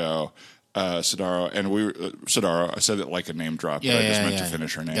after a show, Sidaro, and Sidaro. I said it like a name drop, but I just meant to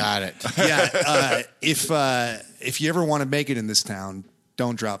finish her name. Got it. Yeah. If you ever want to make it in this town,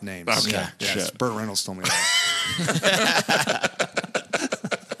 don't drop names. Okay. Yeah. Yes. Shit. Burt Reynolds told me that.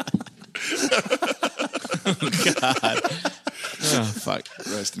 God. Oh, fuck.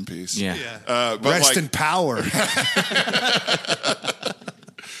 Rest in peace. Yeah. But Rest in power.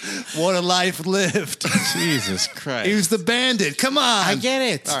 What a life lived. Jesus Christ. He was the bandit. Come on. I get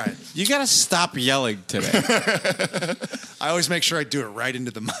it. All right. You got to stop yelling today. I always make sure I do it right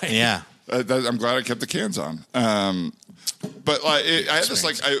into the mic. Yeah. I'm glad I kept the cans on. But like, I had this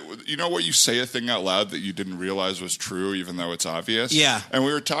like, what you say a thing out loud that you didn't realize was true, even though it's obvious. Yeah. And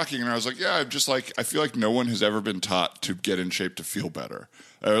we were talking, and I was like, I'm just like, I feel like no one has ever been taught to get in shape to feel better,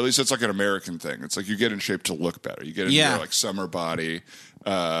 or at least it's like an American thing. It's like you get in shape to look better. You get in your like summer body.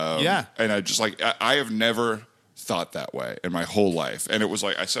 And I just like, I have never thought that way in my whole life, and it was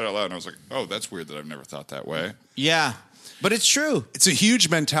like I said it out loud, and I was like, oh, that's weird that I've never thought that way. Yeah. But it's true. It's a huge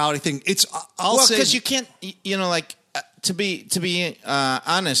mentality thing. I'll say because you can't, to be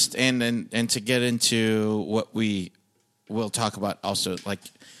honest and to get into what we will talk about also, like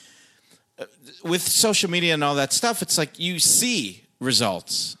with social media and all that stuff, it's like you see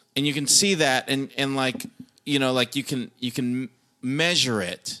results and you can see that and like, like you can measure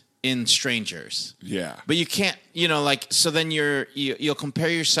it in strangers. Yeah. But you can't, so then you'll compare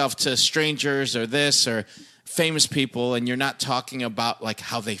yourself to strangers or this or famous people, and you're not talking about like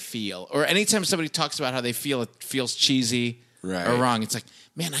how they feel. Or anytime somebody talks about how they feel, it feels cheesy or wrong. It's like,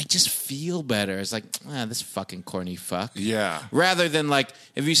 man, I just feel better. It's like, this fucking corny fuck. Yeah. Rather than like,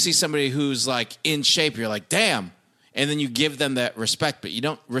 if you see somebody who's like in shape, you're like, damn. And then you give them that respect, but you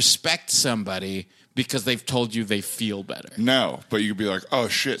don't respect somebody because they've told you they feel better. No, but you could be like, oh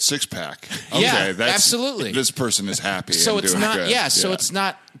shit, six pack. Okay, Yeah, absolutely. This person is happy. So and it's doing not, good. so it's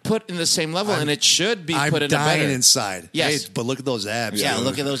not put in the same level, and it should be I'm put in a dying better. inside. Yes. Hey, but look at those abs. Yeah, dude.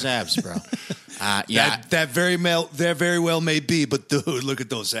 look at those abs, bro. That very well may be, but dude, look at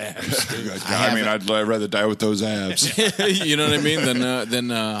those abs. Dude. I'd rather die with those abs. You know what I mean? Than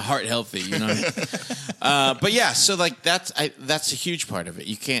heart healthy. You know. But yeah, so like that's a huge part of it.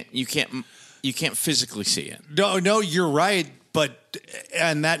 You can't physically see it. No, you're right. But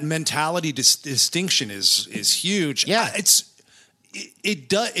that mentality distinction is huge. Yeah,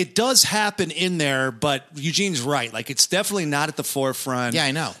 it does happen in there. But Eugene's right. Like it's definitely not at the forefront. Yeah,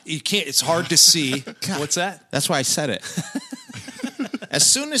 I know. You can't. It's hard to see. What's that? That's why I said it. As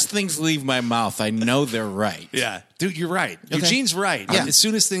soon as things leave my mouth, I know they're right. Yeah, dude, you're right. Okay. Eugene's right. Yeah. As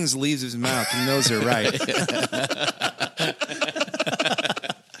soon as things leave his mouth, he knows they're right.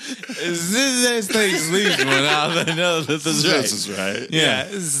 As soon as things leave my mouth, I know this is right. This is right.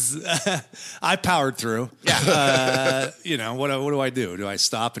 Yeah, I powered through. Yeah. What do I do? Do I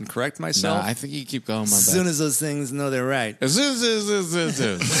stop and correct myself? No, I think you keep going. As soon as those things know they're right. As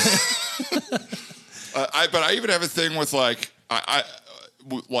soon. But I even have a thing with like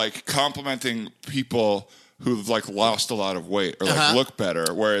like complimenting people who've like lost a lot of weight or like look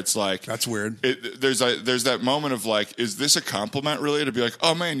better, where it's like That's weird. There's that moment of like, is this a compliment really? To be like,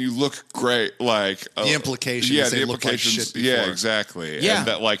 oh man, you look great. Like the implication, yeah, is the they look like implications, shit before. yeah, exactly. Yeah. And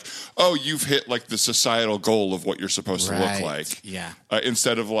that like, oh, you've hit like the societal goal of what you're supposed to look like. Yeah.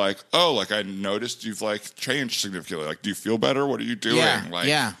 Instead of like, oh, like I noticed you've like changed significantly. Like, do you feel better? What are you doing? Yeah. Like,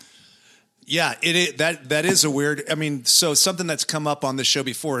 yeah. Yeah, that is a weird. I mean, so something that's come up on the show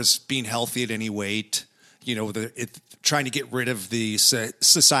before is being healthy at any weight. Trying to get rid of the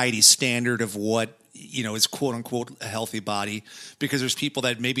society standard of what is quote unquote a healthy body, because there's people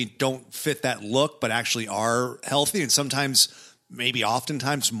that maybe don't fit that look but actually are healthy, and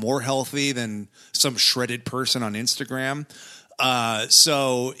oftentimes more healthy than some shredded person on Instagram.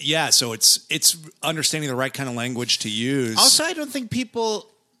 So it's understanding the right kind of language to use. Also, I don't think people,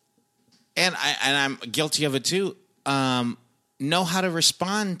 and I'm guilty of it too, know how to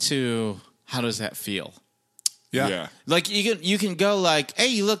respond to how does that feel. Yeah. Like you can go like, hey,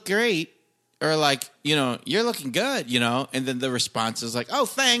 you look great, or like, you're looking good, and then the response is like, oh,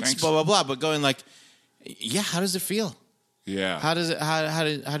 thanks. Blah blah blah. But going like, yeah, how does it feel? Yeah. How does it?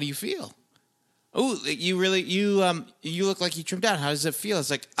 How do you feel? Oh, you look like you trimmed down. How does it feel? It's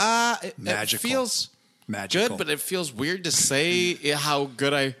like Magical. It feels Magical. good, but it feels weird to say how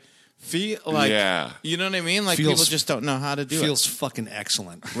good I feel. Like, you know what I mean? Like people just don't know how to do it. Feels fucking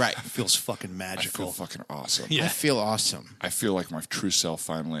excellent. Right. Feels fucking I magical. feel fucking awesome. I feel awesome. I feel like my true self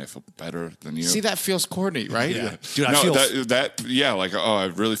finally. I feel better than you. See, that feels corny, right? Yeah. Dude, I no, feel like, I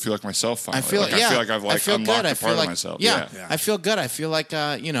really feel like myself finally. I feel like, I feel like I've like unlocked a part of myself. Yeah, I feel good. I feel like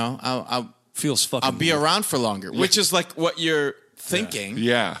feels fucking I'll be lit. around for longer, which is like what you're thinking.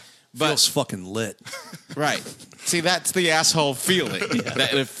 Yeah. But Feels fucking lit. right. See, that's the asshole feeling. That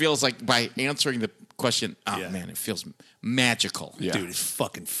it feels like by answering the question, man, it feels magical. Yeah. Dude, it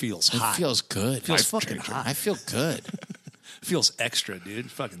fucking feels It hot. feels good. Feels fucking hot. I feel good. Feels extra,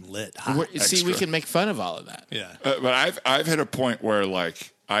 dude. Fucking lit. Hot. See, we can make fun of all of that. Yeah. But I've hit a point where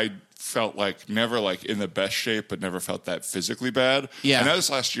like I felt like never like in the best shape, but never felt that physically bad. Yeah. I know this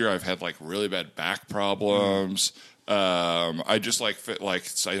last year I've had like really bad back problems. I just like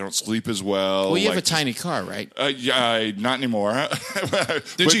I don't sleep as well. Well, you have like, a tiny car, right? Not anymore.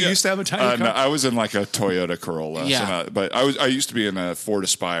 Did you used to have a tiny car? No, I was in like a Toyota Corolla. Yeah. But I used to be in a Ford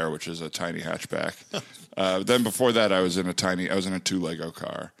Aspire, which is a tiny hatchback. Then before that, I was in a 2-Lego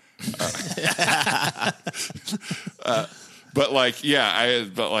car. But like,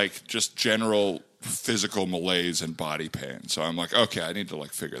 just general physical malaise and body pain. So I'm like, okay, I need to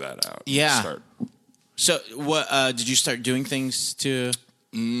like figure that out. Yeah. So what did you start doing things to?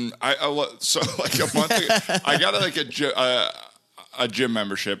 So like a month ago, I got like a gym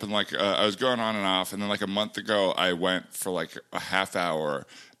membership, and like I was going on and off, and then like a month ago I went for like a half hour,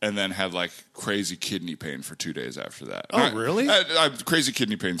 and then had like crazy kidney pain for 2 days after that. Oh, really? Crazy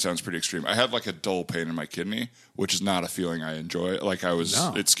kidney pain sounds pretty extreme. I had like a dull pain in my kidney, which is not a feeling I enjoy. Like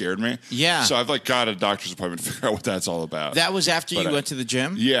it scared me. Yeah. So I've like got a doctor's appointment to figure out what that's all about. That was after you went to the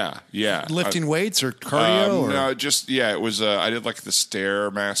gym? Yeah. Lifting weights or cardio? Or? No, it was. I did like the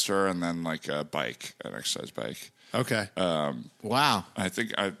Stairmaster and then like a bike, an exercise bike. Okay. Wow. I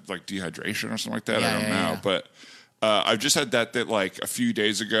think I like dehydration or something like that. Yeah, I don't know, yeah. but I've just had that like a few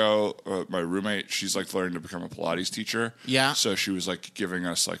days ago. My roommate, she's like learning to become a Pilates teacher. Yeah. So she was like giving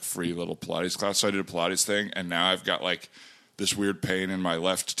us like free little Pilates class. So I did a Pilates thing, and now I've got like this weird pain in my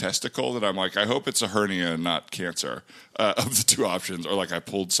left testicle that I'm like, I hope it's a hernia and not cancer of the two options, or like I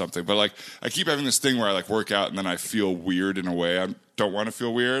pulled something. But like I keep having this thing where I like work out and then I feel weird in a way I don't want to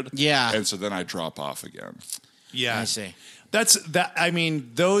feel weird. Yeah. And so then I drop off again. Yeah. I see. That's that. I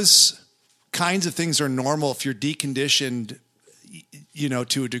mean, those kinds of things are normal if you're deconditioned,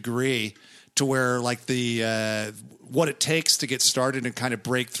 to a degree, to where like the what it takes to get started and kind of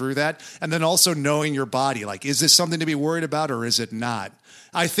break through that, and then also knowing your body. Like, is this something to be worried about or is it not?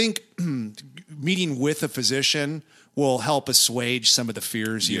 I think meeting with a physician will help assuage some of the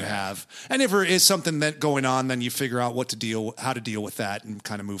fears you have. And if there is something that going on, then you figure out how to deal with that and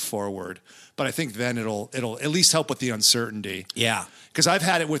kind of move forward. But I think then it'll at least help with the uncertainty. Yeah. Because I've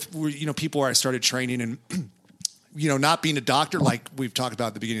had it with, people where I started training and, not being a doctor, like we've talked about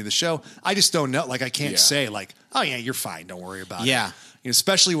at the beginning of the show, I just don't know. Like, I can't say like, oh yeah, you're fine. Don't worry about it. Yeah.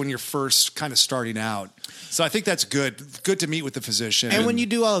 Especially when you're first kind of starting out. So I think that's good. Good to meet with the physician. And when you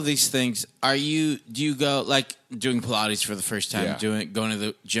do all of these things, do you go like doing Pilates for the first time, going to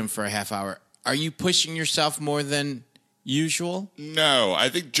the gym for a half hour? Are you pushing yourself more than usual? No, I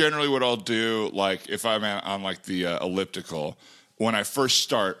think generally what I'll do, like if I'm on like the elliptical, when I first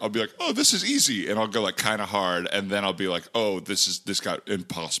start, I'll be like, oh, this is easy. And I'll go like kind of hard. And then I'll be like, oh, this got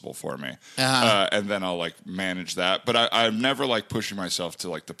impossible for me. And then I'll like manage that. But I'm never like pushing myself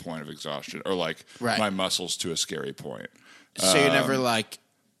to like the point of exhaustion or like my muscles to a scary point. So you're never like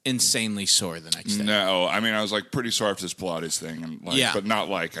insanely sore the next day? No, I mean, I was like pretty sore after this Pilates thing, and like, but not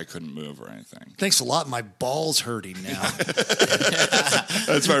like I couldn't move or anything. Thanks a lot. My balls hurting now.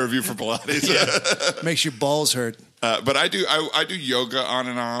 That's my review for Pilates. Makes your balls hurt. But I do yoga on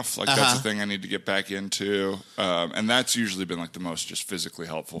and off. Like that's a thing I need to get back into, and that's usually been like the most just physically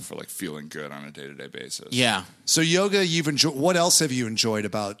helpful for like feeling good on a day-to-day basis. Yeah. So yoga, you've enjoyed. What else have you enjoyed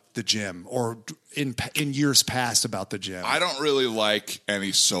about the gym, or in years past about the gym? I don't really like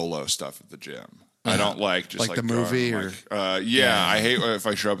any solo stuff at the gym. I don't like just like the movie or I hate if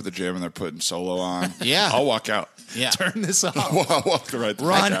I show up at the gym and they're putting solo on. I'll walk out. Yeah. Turn this off. I'll walk the right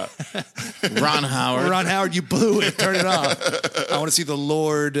out. Ron Howard. Ron Howard, you blew it. Turn it off. I want to see the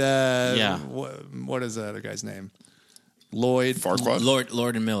Lord. What is the other guy's name? Lloyd Farquaad.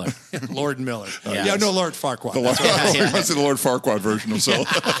 Lord and Miller. Lord Miller. Yeah. Yeah, no, Lord Farquaad. The Lord, that's the Lord Farquaad version of Solo.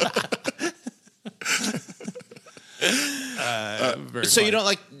 Very So funny. you don't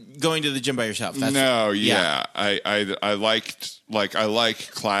like going to the gym by yourself? That's, No, yeah. I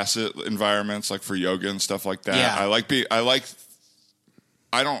like class environments like for yoga and stuff like that. Yeah.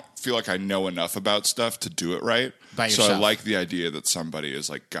 I don't feel like I know enough about stuff to do it right. By So I yourself. like the idea that somebody is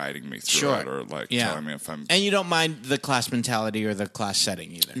like guiding me through it or like telling me if I'm And you don't mind the class mentality or the class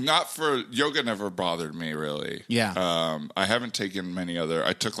setting either. not for yoga never bothered me really. Yeah. I haven't taken many other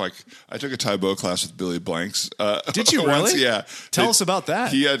I took a Taibo class with Billy Blanks. Did you once, really? Yeah. Tell us about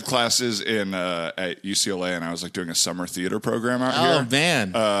that. He had classes at UCLA and I was like doing a summer theater program out Oh here.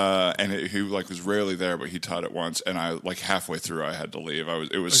 man. And he like was rarely there, but he taught it once, and I like halfway through I had to leave.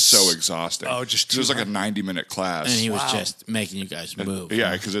 It was so exhausting. Oh, just it was like a 90-minute class, and he was just making you guys move.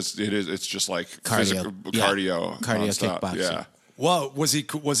 yeah, because it's just like Cardio. physical Yeah. cardio nonstop. kickboxing. Yeah. Well, was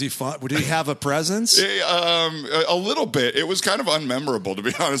he fun? Did he have a presence? A little bit. It was kind of unmemorable, to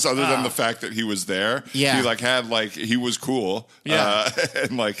be honest, other than the fact that he was there. Yeah. He was cool. Yeah.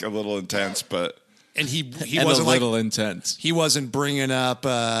 And like a little intense, but And he And wasn't a like little intense. he wasn't bringing up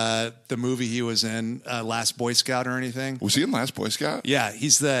the movie he was in, Last Boy Scout or anything. was he in Last Boy Scout? Yeah,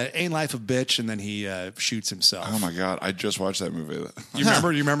 he's the Ain't Life a Bitch, and then he shoots himself. Oh my god, I just watched that movie. You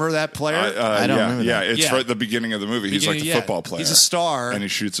remember that player? I don't remember Yeah, that. it's Yeah. right at the beginning of the movie. He's like the Beginning, yeah. football player. He's a star. and he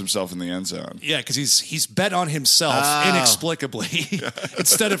shoots himself in the end zone. Yeah, because he's bet on himself inexplicably.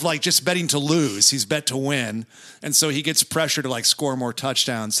 Instead of like just betting to lose, he's bet to win, and so he gets pressure to like score more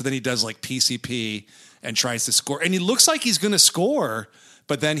touchdowns. So then he does like PCP and tries to score, and he looks like he's going to score,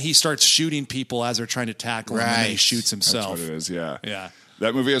 but then he starts shooting people as they're trying to tackle him, and then he Right. shoots That's himself. what it is. Yeah, Yeah.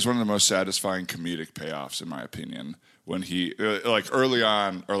 That movie has one of the most satisfying comedic payoffs, in my opinion. When he like early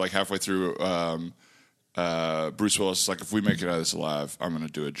on or like halfway through, Bruce Willis is like, "If we make it out of this alive, I'm going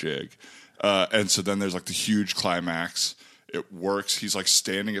to do a jig," and so then there's like the huge climax. It works. He's like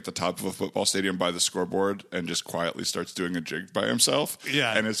standing at the top of a football stadium by the scoreboard and just quietly starts doing a jig by himself.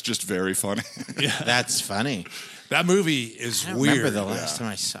 Yeah. And it's just very funny. That's funny. That movie is I weird. remember the last time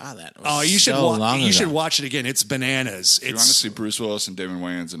I saw that. It was Oh, you should so long you ago. should watch it again. It's bananas. You want to It's see Bruce Willis and Damon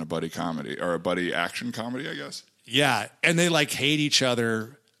Wayans in a buddy comedy or a buddy action comedy, I guess. yeah, and they like hate each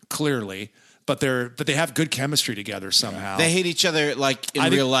other clearly, but they have good chemistry together somehow. They hate each other like in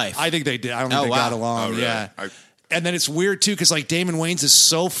real life. I think they did. I don't think Oh, they wow. got along. Oh, really? Yeah. I- And then it's weird too because like Damon Wayans is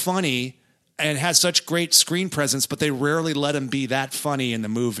so funny and has such great screen presence, but they rarely let him be that funny in the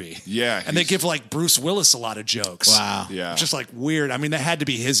movie. Yeah, and they he's- give like Bruce Willis a lot of jokes. Wow. Yeah. Just like weird. I mean, that had to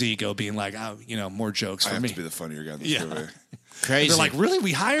be his ego being like, oh, more jokes I for have me. to be the funnier guy in this Yeah. movie. Crazy. They're like, really?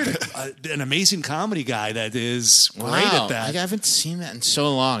 We hired an amazing comedy guy that is great Wow. at that. I haven't seen that in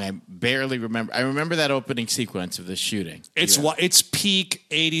so long. I barely remember. I remember that opening sequence of the shooting. It's peak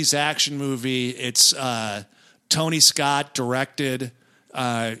 80s action movie. It's Tony Scott directed,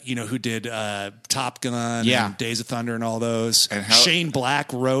 who did Top Gun Yeah. and Days of Thunder and all those. And how- Shane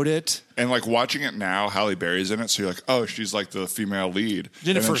Black wrote it. And like watching it now, Halle Berry's in it, so you're like, oh, she's like the female lead.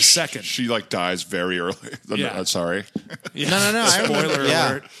 Did it And for then a second. She like dies very early. Yeah. Sorry. Yeah. No. I remember. Spoiler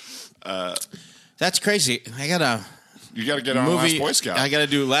Yeah. alert. That's crazy. I got a You got to get on movie. Last Boy Scout. I got to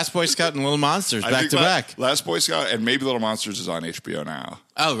do Last Boy Scout and Little Monsters I back think to back. Last Boy Scout and maybe Little Monsters is on HBO now.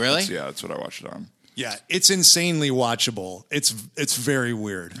 Oh, really? Yeah, that's what I watched it on. Yeah, it's insanely watchable. It's very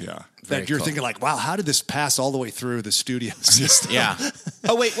weird. Yeah. Very That you're cool. thinking like, wow, how did this pass all the way through the studio system? Yeah.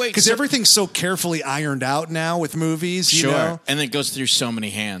 Oh, wait. Because so- everything's so carefully ironed out now with movies. You Sure. know? And it goes through so many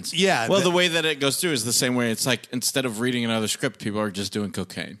hands. Yeah, Well, the- the way that it goes through is the same way. It's like instead of reading another script, people are just doing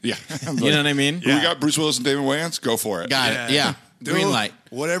cocaine. Yeah. You know what I mean? We got Bruce Willis and David Wayans. Go for it. Got it. Yeah. Green Do light.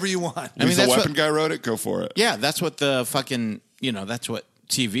 Whatever you want. I mean, If the that's weapon what, guy wrote it. Go for it. yeah, that's what the fucking, that's what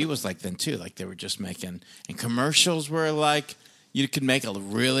TV was like then too. Like they were just making, and commercials were like, you could make a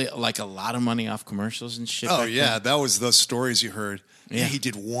lot of money off commercials and shit. Oh back yeah, then. that was those stories you heard. Yeah. He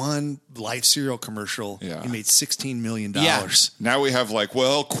did one Life cereal commercial. Yeah. He made $16 million. Yeah. Now we have like,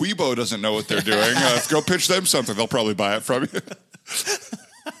 well, Quebo doesn't know what they're doing. Go pitch them something. They'll probably buy it from you.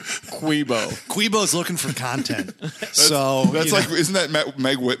 Quebo. Quebo's looking for content. So That's like, isn't that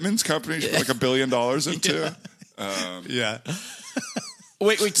Meg Whitman's company? She put like $1 billion into. yeah.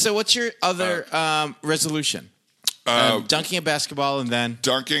 Wait. So what's your other resolution? Dunking a basketball and then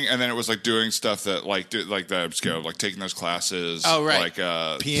Dunking, and then it was like doing stuff that like that scale, like taking those classes. Oh, right.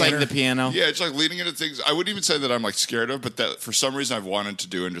 Like playing the piano. yeah, it's like leading into things. I wouldn't even say that I'm like scared of, but that for some reason I've wanted to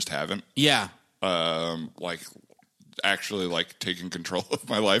do and just haven't. Yeah. Like actually like taking control of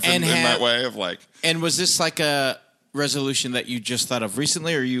my life And in that have- way of like And was this like a resolution that you just thought of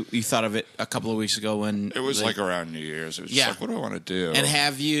recently, or you thought of it a couple of weeks ago when It was like around New Year's. It was just like, what do I want to do? And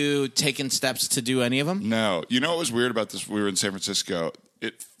have you taken steps to do any of them? No. You know what was weird about this? We were in San Francisco.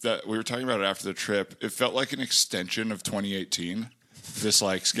 We were talking about it after the trip. It felt like an extension of 2018. This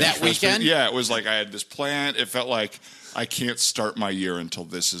like that weekend? Yeah, it was like I had this plan. It felt like I can't start my year until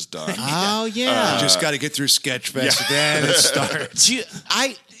this is done. Oh yeah, just got to get through Sketchfest, then it starts.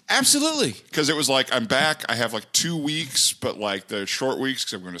 Absolutely. Because it was like, I'm back. I have like 2 weeks, but like the short weeks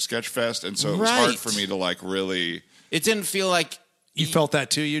because I'm going to Sketchfest. And so it was hard for me to like really. It didn't feel like. You felt that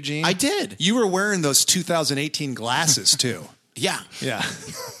too, Eugene? I did. You were wearing those 2018 glasses too. Yeah. Yeah.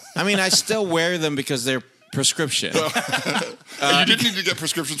 I mean, I still wear them because they're prescription. You didn't need to get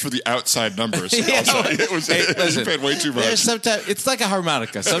prescriptions for the outside numbers. Yeah. Also, listen, you paid way too much. Sometimes it's like a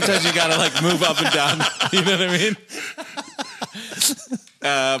harmonica. Sometimes you got to like move up and down. You know what I mean?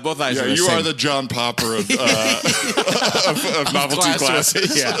 Both eyes. Yeah, you are the John Popper of novelty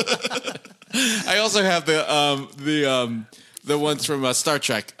glasses. Yeah. I also have the ones from Star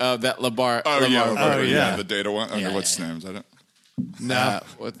Trek. That Labar. Yeah, the Data one. Okay, what's his name? Is that it? No,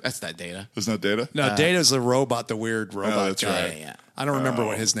 that's not Data. Isn't that Data? No, Data's the robot, the weird robot that's guy. right. Yeah. I don't remember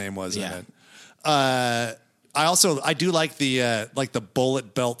what his name was in Yeah. it. I do like the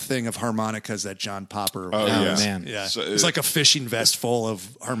bullet belt thing of harmonicas that John Popper. Oh, owns. man. Yeah, So it's like a fishing vest full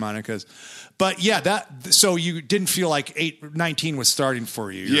of harmonicas. But yeah, so you didn't feel like 19 was starting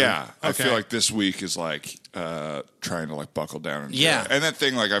for you. Yeah, Okay. I feel like this week is like trying to like buckle down. And Yeah. and that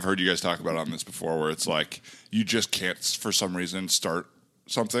thing like I've heard you guys talk about on this before, where it's like you just can't for some reason start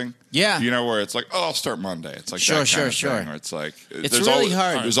something. Yeah. You know, where it's like, oh, I'll start Monday. It's like Sure, that kind sure, of sure. thing, where it's like It's there's really always,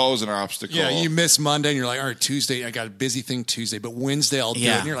 hard. There's always an obstacle. Yeah, you miss Monday and you're like, all right, Tuesday, I got a busy thing Tuesday, but Wednesday I'll do it.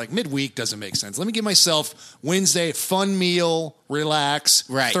 And you're like, midweek doesn't make sense. Let me give myself Wednesday, fun meal, relax.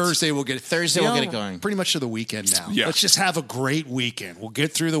 Right. Thursday we'll get it going. Pretty much to the weekend now. Yeah. Let's just have a great weekend. We'll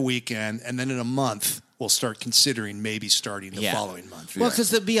get through the weekend, and then in a month we'll start considering maybe starting the following month. Well, because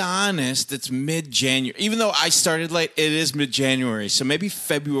to be honest, it's mid-January. Even though I started late, it is mid-January. So maybe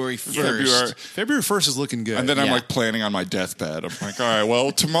February 1st. February 1st is looking good. And then I'm like planning on my deathbed. I'm like, all right,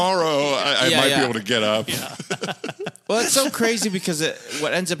 well, tomorrow I might be able to get up. Yeah. Well, it's so crazy because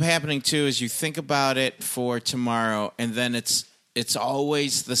what ends up happening too is you think about it for tomorrow, and then it's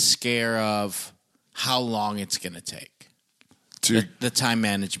always the scare of how long it's going to take. The time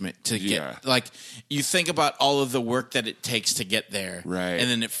management to get like you think about all of the work that it takes to get there, right? And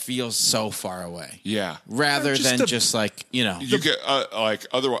then it feels so far away, rather just than just like you get like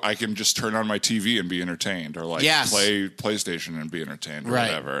otherwise I can just turn on my TV and be entertained, or like play PlayStation and be entertained, or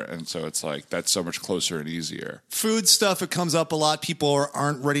whatever. And so it's like that's so much closer and easier. Food stuff, it comes up a lot. People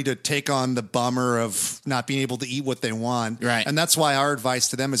aren't ready to take on the bummer of not being able to eat what they want, right? And that's why our advice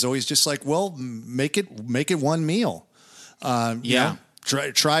to them is always just like, well, make it one meal.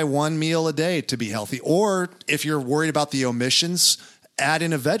 Try one meal a day to be healthy. Or if you're worried about the omissions, add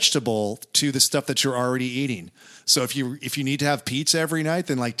in a vegetable to the stuff that you're already eating. So if you need to have pizza every night,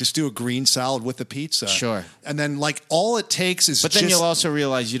 then like just do a green salad with the pizza. Sure. And then like all it takes is But then you'll also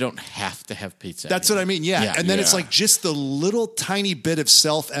realize you don't have to have pizza. That's what I mean. Yeah. And then it's like just the little tiny bit of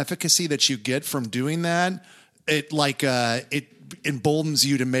self-efficacy that you get from doing that. It emboldens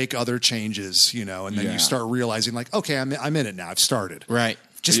you to make other changes, and then you start realizing like, okay, I'm in it now. I've started. Right.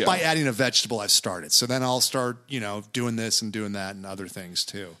 Just by adding a vegetable, I've started. So then I'll start, doing this and doing that and other things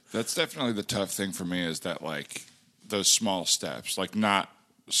too. That's definitely the tough thing for me is that like those small steps, like not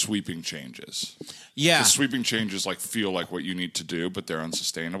sweeping changes. Yeah. The sweeping changes like feel like what you need to do, but they're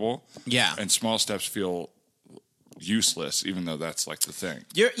unsustainable. Yeah. And small steps feel useless, even though that's like the thing.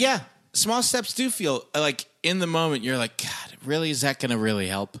 Small steps do feel like in the moment you're like, God, really, is that going to really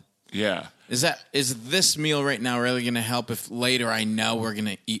help? Yeah. Is this meal right now really going to help if later I know we're going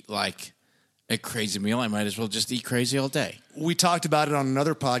to eat like a crazy meal? I might as well just eat crazy all day. We talked about it on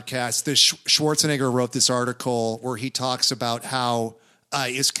another podcast. Schwarzenegger wrote this article where he talks about how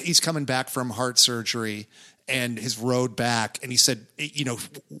he's coming back from heart surgery and his road back. And he said,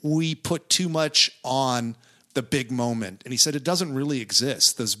 we put too much on the big moment. And he said it doesn't really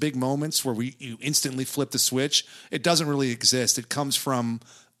exist. Those big moments where you instantly flip the switch, it doesn't really exist. It comes from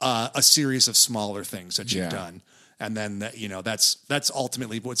a series of smaller things that you've done. And then, that's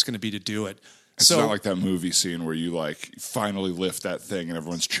ultimately what's going to be to do it. It's not like that movie scene where you like finally lift that thing and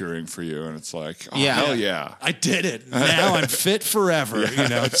everyone's cheering for you. And it's like, oh, hell yeah. I did it. Now I'm fit forever.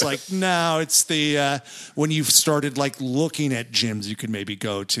 It's like, no, it's the, when you've started like looking at gyms you could maybe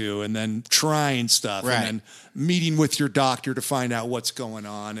go to and then trying stuff. Right. And then meeting with your doctor to find out what's going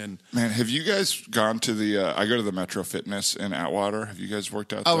on. And Man, have you guys gone to the? I go to the Metro Fitness in Atwater. Have you guys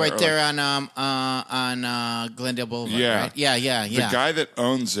worked out? Oh, there? right there on Glendale Boulevard. Yeah. Right? Yeah. The guy that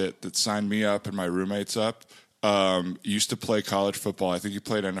owns it, that signed me up and my roommates up, used to play college football. I think he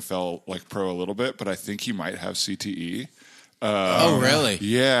played NFL like pro a little bit, but I think he might have CTE. Oh, really?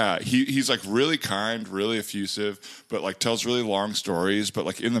 Yeah, he's like really kind, really effusive, but like tells really long stories. But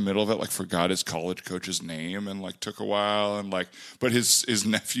like in the middle of it, like forgot his college coach's name and like took a while. And like, but his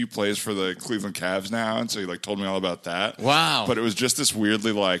nephew plays for the Cleveland Cavs now, and so he like told me all about that. Wow! But it was just this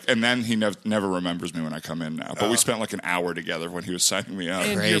weirdly like, and then he never remembers me when I come in now. But we spent like an hour together when he was signing me up.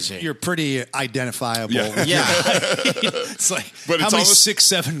 And Crazy. you're pretty identifiable. Yeah. It's like, But how it's many almost-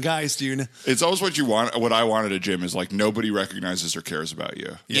 6'7" guys do you know? It's always what you want. What I want at a gym is like nobody recognizes or cares about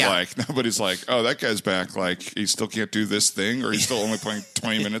you. Yeah. Like nobody's like, oh, that guy's back. Like he still can't do this thing, or he's still only playing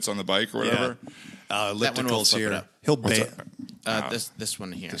 20 minutes on the bike or whatever. That one will Ellipticals flip it here. up. He'll What's bait. that? This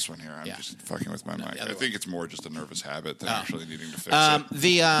one here. This one here. I'm Yeah. just fucking with my mic. other I think it's more just a nervous habit than actually needing to fix it.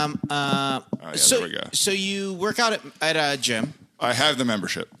 So there we go. so you work out at a gym. I have the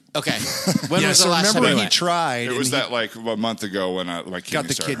membership. Okay. When Yeah, was so the last time remember you he went? tried. It and was he that like a month ago when my kidney got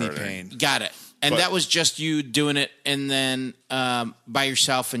the started kidney hurting. pain. Got it. And But- that was just you doing it and then by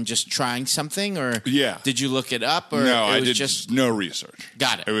yourself and just trying something, or Yeah. did you look it up, or No, it I was did just no research.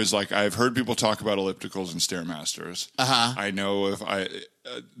 Got it. It was like I've heard people talk about ellipticals and stairmasters. I know if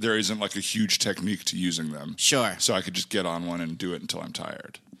there isn't like a huge technique to using them. Sure. So I could just get on one and do it until I'm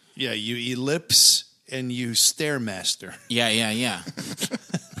tired. Yeah, you ellipse and you stairmaster. Yeah.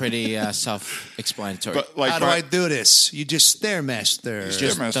 Pretty self-explanatory. But like How do my- I do this? You just stairmaster.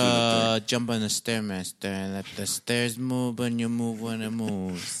 just Stairmaster's jump on the stairmaster and let the stairs move, and you move when it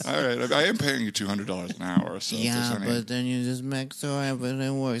moves. all right, I am paying you $200 an hour. So if Yeah, there's any- but then you just make sure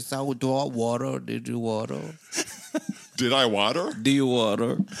everything works. So do I water? Did you water? did I water? Do you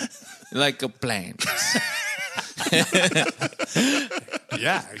water? Like a plant.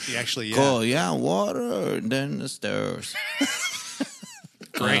 Yeah, actually, yeah. Cool, yeah, water, and then the stairs.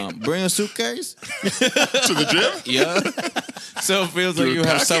 Great. Bring a suitcase. To the gym? Yeah. So it feels like Do you it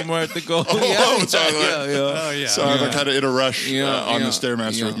have pack it? somewhere to go. so I like- Oh, yeah. So I'm kind of in a rush on Yeah. the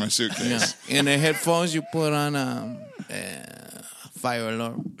Stairmaster Yeah. with my suitcase. Yeah. In the headphones, you put on fire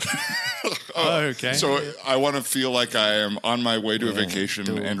alarm. Oh, okay. So I want to feel like I am on my way to a vacation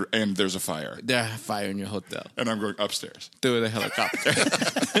and there's a fire. There's fire in your hotel. And I'm going upstairs. Through the helicopter.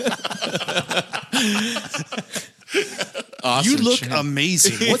 Awesome. you look shit.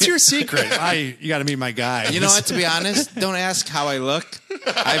 amazing. What's your secret? You got to meet my guy. You know what? To be honest, don't ask how I look.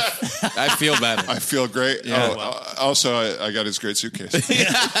 I feel better. I feel great. Yeah. Also, I got his great suitcase.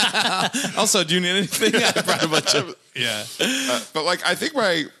 Also, do you need anything? I brought a bunch of. Yeah. But like, I think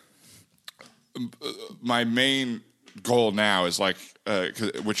my main goal now is like,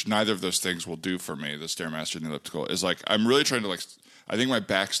 which neither of those things will do for me, the Stairmaster and the elliptical, is like I'm really trying to like. I think my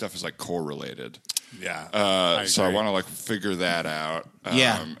back stuff is like core related. Yeah. So I want to like figure that out.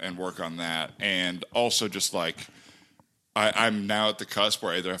 Yeah. And work on that, and also just like I'm now at the cusp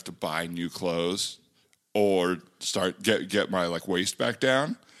where I either have to buy new clothes or start get my like waist back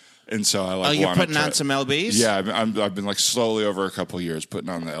down. And so I like. Oh, you're wanna putting try- on some LBs? Yeah, I've been like slowly over a couple of years putting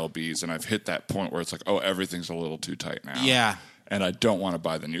on the LBs, and I've hit that point where it's like, oh, everything's a little too tight now. Yeah. And I don't want to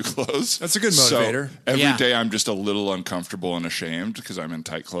buy the new clothes. That's a good So motivator. every day Yeah. I'm just a little uncomfortable and ashamed because I'm in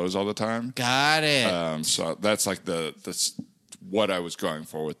tight clothes all the time. Got it. So that's like that's what I was going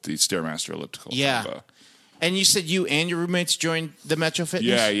for with the Stairmaster elliptical. Yeah. combo. And you said you and your roommates joined the Metro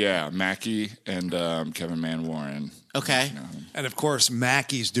Fitness? Yeah. Mackie and Kevin Manwaring. Okay. And of course,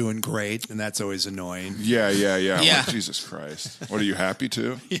 Mackie's doing great, and that's always annoying. Yeah. I'm Yeah. like, Jesus Christ. What, are you happy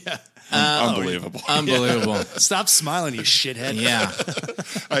too? Yeah. Unbelievable. Unbelievable. Stop smiling, you shithead. Yeah.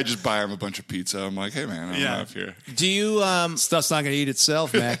 I just buy him a bunch of pizza. I'm like, hey man, I'm Yeah. off here. Do you Stuff's not going to eat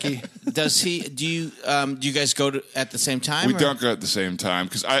itself, Mackie. do you guys go at the same time? We or- don't go at the same time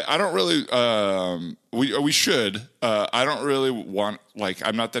because I don't really. We should. I don't really want like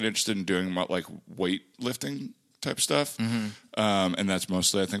I'm not that interested in doing like weightlifting type stuff, and that's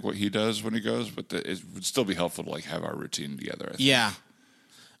mostly I think what he does when he goes. But it would still be helpful to like have our routine together. I think. Yeah.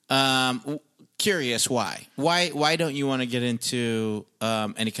 Curious why? Why don't you want to get into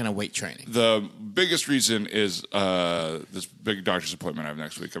any kind of weight training? The biggest reason is this big doctor's appointment I have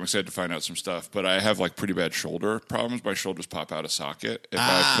next week. I'm excited to find out some stuff, but I have like pretty bad shoulder problems. My shoulders pop out of socket if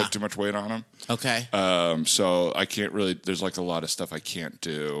I put too much weight on them. Okay. So I can't really. There's like a lot of stuff I can't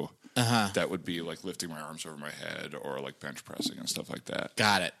do. That would be like lifting my arms over my head or like bench pressing and stuff like that.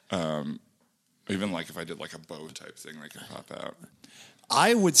 Got it. Even like if I did like a bow type thing, they could pop out.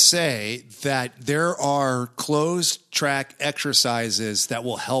 I would say that there are closed track exercises that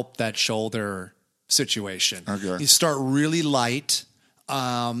will help that shoulder situation. Okay. You start really light.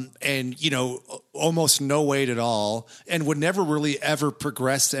 And almost no weight at all, and would never really ever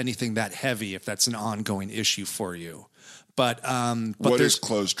progress to anything that heavy if that's an ongoing issue for you. But what does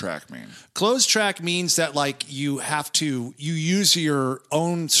closed track mean? Closed track means that you use your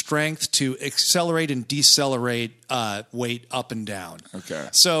own strength to accelerate and decelerate weight up and down. Okay.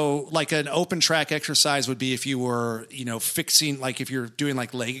 So like an open track exercise would be if you were, fixing, if you're doing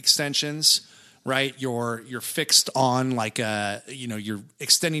leg extensions, right? You're fixed on you're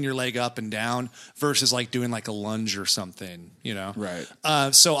extending your leg up and down versus doing a lunge or something, Right.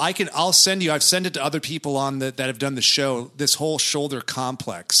 So I've sent it to other people that have done the show, this whole shoulder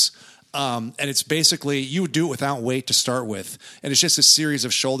complex. And it's basically, you would do it without weight to start with. And it's just a series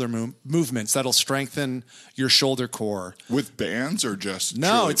of shoulder movements that'll strengthen your shoulder core. With bands or just?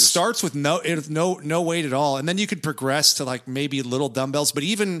 No, it starts with no weight at all. And then you could progress to maybe little dumbbells. But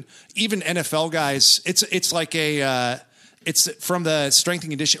even NFL guys, it's from the strength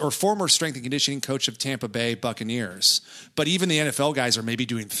and conditioning or former strength and conditioning coach of Tampa Bay Buccaneers. But even the NFL guys are maybe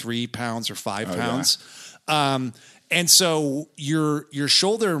doing 3 pounds or 5 pounds. Yeah. And so your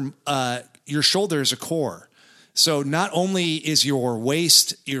shoulder is a core. So not only is your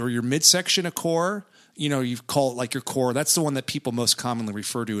waist or your midsection a core, you call it your core. That's the one that people most commonly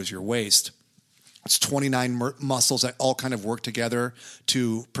refer to as your waist. It's 29 muscles that all kind of work together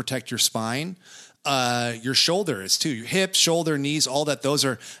to protect your spine. Your shoulder is too. Your hips, shoulder, knees, all that. Those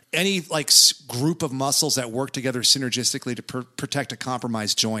are any group of muscles that work together synergistically to protect a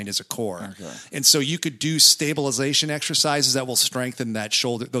compromised joint as a core. Okay. And so you could do stabilization exercises that will strengthen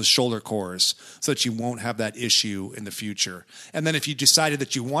those shoulder cores, so that you won't have that issue in the future. And then if you decided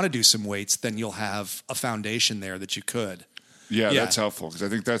that you want to do some weights, then you'll have a foundation there that you could. Yeah. That's helpful, because I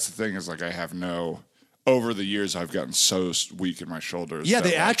think that's the thing is I have over the years, I've gotten so weak in my shoulders. Yeah,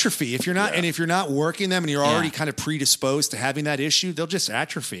 they atrophy. If you're not working them and you're already kind of predisposed to having that issue, they'll just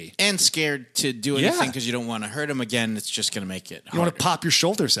atrophy. And scared to do anything because you don't want to hurt them again. It's just going to make it harder. You want to pop your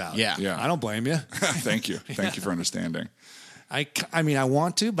shoulders out. Yeah. I don't blame you. Thank you. Thank you for understanding. I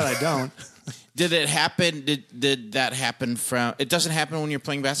want to, but I don't. Did it happen? Did that happen it doesn't happen when you're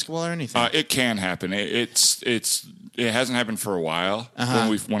playing basketball or anything? It can happen. It hasn't happened for a while.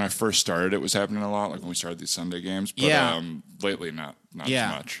 When I first started, it was happening a lot, when we started these Sunday games. But lately, not as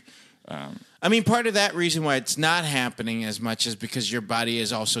much. Part of that reason why it's not happening as much is because your body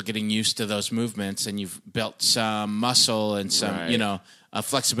is also getting used to those movements, and you've built some muscle and some,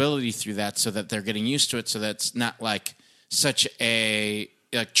 flexibility through that, so that they're getting used to it. So that's not such a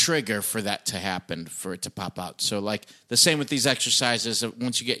trigger for that to happen, for it to pop out. So the same with these exercises,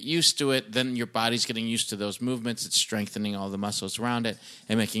 once you get used to it, then your body's getting used to those movements. It's strengthening all the muscles around it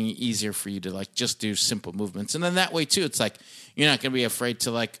and making it easier for you to just do simple movements. And then that way too, it's you're not going to be afraid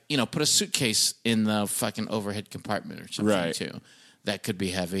to put a suitcase in the fucking overhead compartment or something too. That could be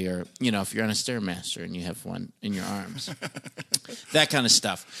heavy, or if you're on a Stairmaster and you have one in your arms, that kind of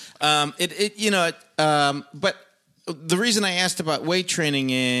stuff. But the reason I asked about weight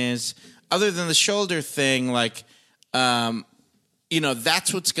training is, other than the shoulder thing, that's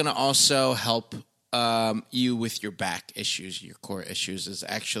what's going to also help you with your back issues, your core issues. Is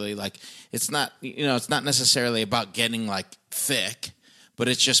actually it's not necessarily about getting thick, but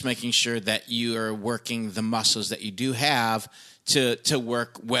it's just making sure that you are working the muscles that you do have to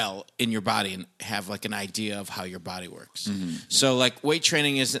work well in your body and have an idea of how your body works. Mm-hmm. So weight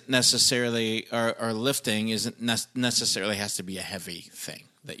training isn't necessarily, or lifting isn't necessarily has to be a heavy thing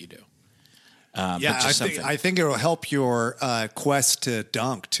that you do. I think it will help your quest to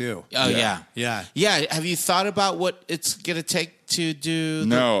dunk too. Oh yeah. Have you thought about what it's gonna take to do?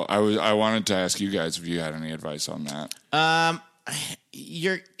 No, I wanted to ask you guys if you had any advice on that.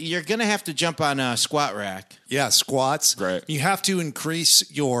 You're gonna have to jump on a squat rack. Yeah, squats. Right. You have to increase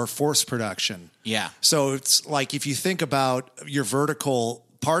your force production. Yeah. So it's if you think about your vertical,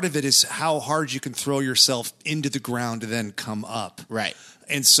 part of it is how hard you can throw yourself into the ground to then come up. Right.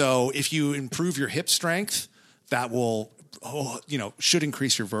 And so if you improve your hip strength, that will, should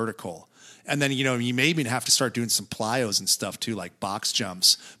increase your vertical. And then, you may even have to start doing some plyos and stuff too, like box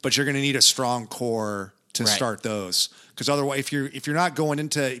jumps. But you're going to need a strong core to start those. Because otherwise, if you're not going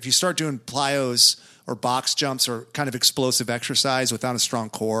if you start doing plyos or box jumps or kind of explosive exercise without a strong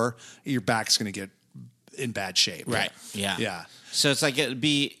core, your back's going to get in bad shape. Right. Yeah. Yeah. So it's it'd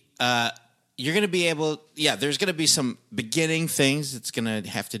be, you're going to be able, there's going to be some beginning things. It's going to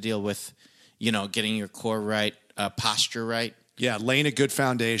have to deal with, getting your core right, posture right. Yeah, laying a good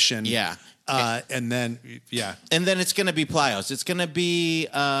foundation. Yeah. And then, And then it's going to be plyos. It's going to be,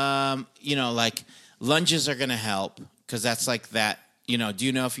 like lunges are going to help because that's like that. Do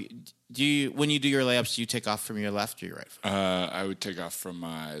you know when you do your layups, do you take off from your left or your right foot? I would take off from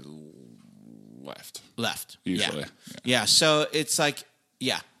my left. Left. Usually. Yeah. So it's like,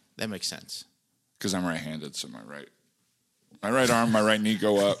 that makes sense. Because I'm right-handed, so my right arm, my right knee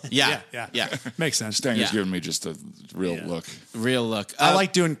go up. Yeah. Makes sense. Stanger's giving me just a real look. Real look. I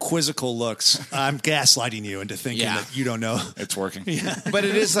like doing quizzical looks. I'm gaslighting you into thinking that you don't know. It's working. But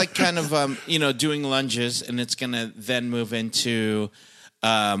it is like kind of, doing lunges, and it's going to then move into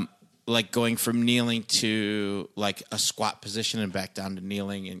like going from kneeling to like a squat position and back down to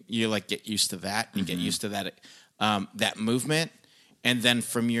kneeling, and you like get used to that. You get used to that movement. And then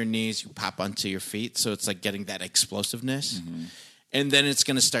from your knees, you pop onto your feet. So it's like getting that explosiveness. Mm-hmm. And then it's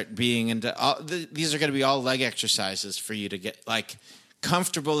going to start being into these are going to be all leg exercises for you to get like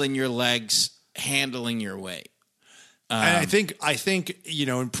comfortable in your legs handling your weight. And I think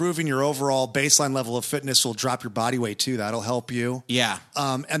improving your overall baseline level of fitness will drop your body weight too. That'll help you. Yeah.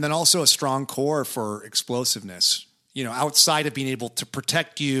 And then also a strong core for explosiveness. Outside of being able to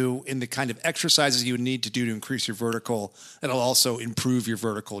protect you in the kind of exercises you would need to do to increase your vertical, it'll also improve your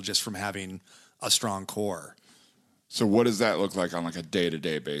vertical just from having a strong core. So what does that look like on like a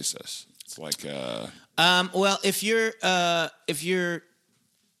day-to-day basis? It's like well, if you're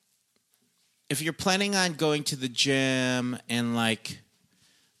planning on going to the gym and like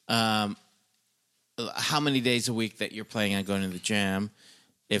how many days a week that you're planning on going to the gym,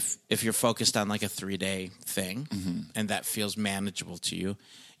 if you're focused on like a 3-day thing and that feels manageable to you,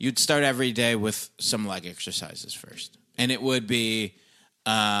 you'd start every day with some leg exercises first. And it would be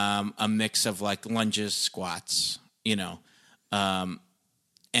a mix of like lunges, squats, and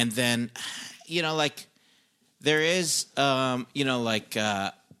then, like there is,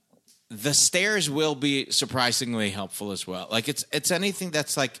 the stairs will be surprisingly helpful as well. Like it's anything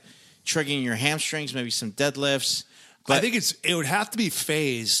that's like triggering your hamstrings, maybe some deadlifts. But I think it would have to be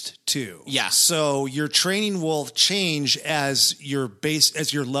phased too. Yeah. So your training will change as your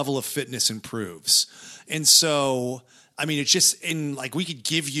level of fitness improves. And so, I mean, it's just we could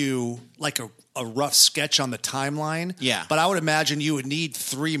give you like a rough sketch on the timeline. Yeah. But I would imagine you would need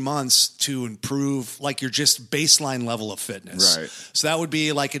 3 months to improve like your just baseline level of fitness. Right. So that would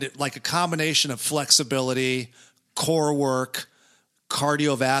be like a combination of flexibility, core work,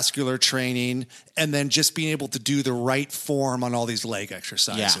 cardiovascular training, and then just being able to do the right form on all these leg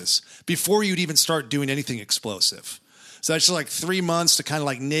exercises before you'd even start doing anything explosive. So that's just like 3 months to kind of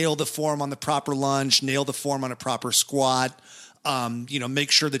like nail the form on the proper lunge, nail the form on a proper squat, make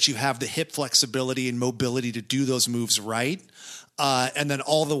sure that you have the hip flexibility and mobility to do those moves right. And then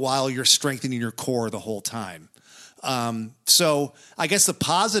all the while you're strengthening your core the whole time. So I guess the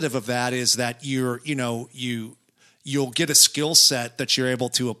positive of that is that you'll get a skill set that you're able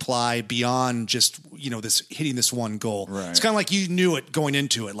to apply beyond just, this hitting this one goal. Right. It's kind of like you knew it going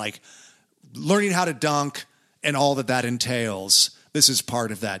into it, like learning how to dunk and all that entails. This is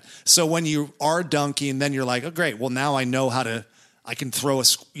part of that. So when you are dunking, then you're like, oh, great. Well, now I know I can throw a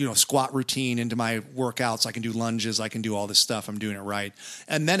squat routine into my workouts. I can do lunges. I can do all this stuff. I'm doing it right.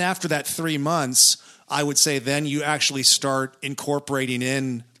 And then after that 3 months, I would say then you actually start incorporating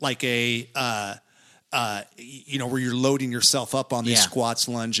in like where you're loading yourself up on these squats,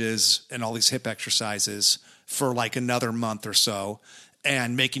 lunges, and all these hip exercises for like another month or so,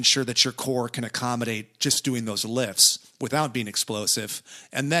 and making sure that your core can accommodate just doing those lifts without being explosive.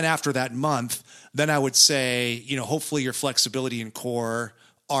 And then after that month, then I would say, hopefully your flexibility and core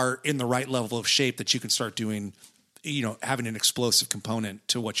are in the right level of shape that you can start doing, having an explosive component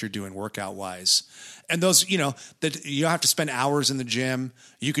to what you're doing workout wise. And those, that you don't have to spend hours in the gym.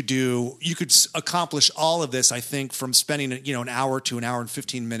 You could accomplish all of this, I think, from spending, an hour to an hour and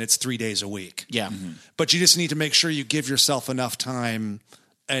 15 minutes, 3 days a week. Yeah. Mm-hmm. But you just need to make sure you give yourself enough time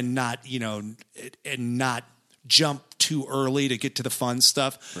and not jump too early to get to the fun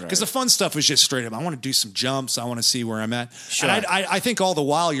stuff. Because the fun stuff is just straight up, I want to do some jumps. I want to see where I'm at. Sure. And I think all the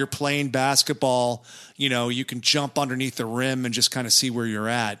while you're playing basketball, you can jump underneath the rim and just kind of see where you're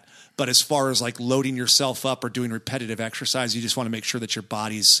at. But as far as like loading yourself up or doing repetitive exercise, you just want to make sure that your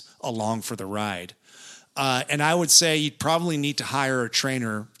body's along for the ride. And I would say you'd probably need to hire a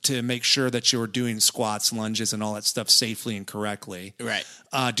trainer to make sure that you're doing squats, lunges, and all that stuff safely and correctly. Right.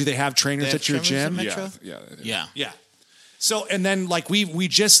 Do they have trainers at your gym? Yeah. So, and then like we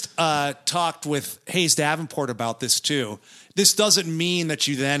just talked with Hayes Davenport about this too. This doesn't mean that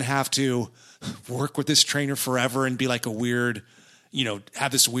you then have to work with this trainer forever and be like a weird,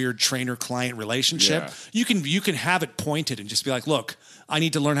 have this weird trainer-client relationship. Yeah. You can have it pointed and just be like, look, I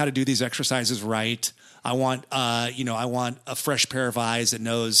need to learn how to do these exercises right. I want a fresh pair of eyes that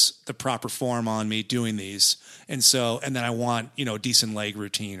knows the proper form on me doing these. And then I want, a decent leg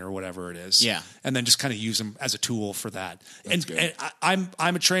routine or whatever it is. Yeah. And then just kind of use them as a tool for that. And good. I'm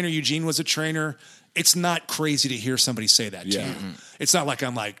a trainer. Eugene was a trainer. It's not crazy to hear somebody say that to you. Mm-hmm. It's not like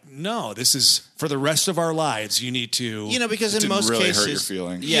I'm like, no, this is for the rest of our lives. You need to, because in Didn't most really cases, hurt your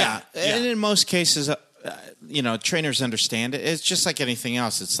feelings. Yeah. Yeah. And in most cases, trainers understand it. It's just like anything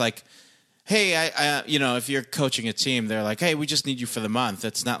else. It's like, hey, if you're coaching a team, they're like, hey, we just need you for the month.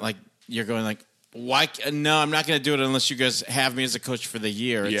 It's not like you're going like, why? No, I'm not going to do it unless you guys have me as a coach for the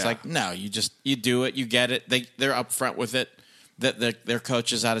year. It's like, no, you do it. You get it. They're upfront with it. That their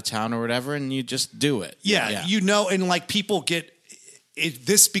coach is out of town or whatever, and you just do it. Yeah. And like people get it.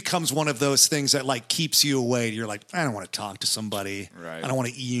 This becomes one of those things that like keeps you away. You're like, I don't want to talk to somebody. Right. I don't want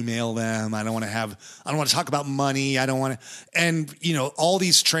to email them. I don't want to talk about money. I don't want to. And all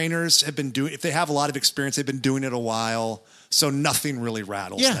these trainers have been doing. If they have a lot of experience, they've been doing it a while. So nothing really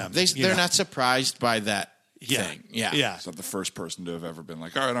rattles them. They're not surprised by that thing. Yeah. It's not the first person to have ever been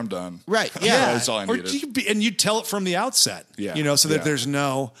like, all right, I'm done. Right. Yeah. That's all I needed. And you tell it from the outset. Yeah. So that there's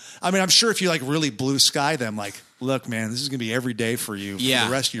no. I mean, I'm sure if you like really blue sky them, like, look, man, this is going to be every day for you for the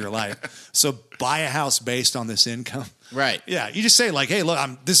rest of your life. So buy a house based on this income. Right. Yeah. You just say like, hey, look,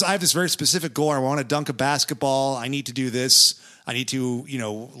 I have this very specific goal. I want to dunk a basketball. I need to do this. I need to,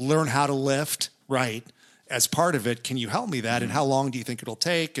 learn how to lift. Right. As part of it, can you help me that? And how long do you think it'll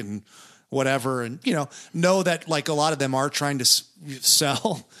take? And whatever. And, know that like a lot of them are trying to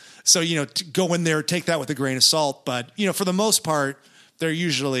sell. So, to go in there, take that with a grain of salt. But, for the most part, they're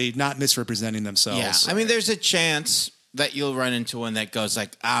usually not misrepresenting themselves. Yeah. I mean, there's a chance that you'll run into one that goes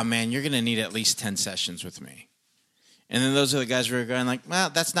like, man, you're going to need at least 10 sessions with me. And then those are the guys who are going like, well,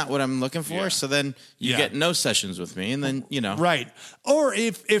 that's not what I'm looking for. Yeah. So then you get no sessions with me. And then, Right. Or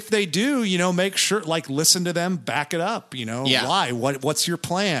if they do, make sure, like, listen to them, back it up, why? What's your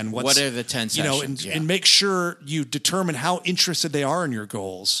plan? What are the 10 sessions? And make sure you determine how interested they are in your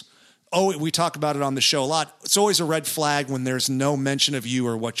goals. Oh, we talk about it on the show a lot. It's always a red flag when there's no mention of you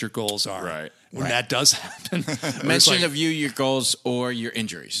or what your goals are. Right. When that does happen. Mention of you, your goals, or your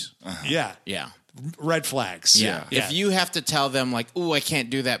injuries. Yeah. Yeah. Red flags. Yeah. If you have to tell them like, "Oh, I can't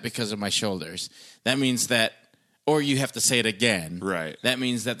do that because of my shoulders," that means that, or you have to say it again. Right. That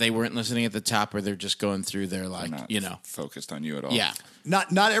means that they weren't listening at the top, or they're just going through their like, focused on you at all. Yeah.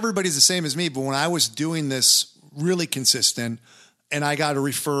 Not everybody's the same as me, but when I was doing this really consistent, and I got a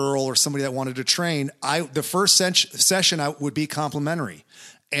referral or somebody that wanted to train, the first session would be complimentary.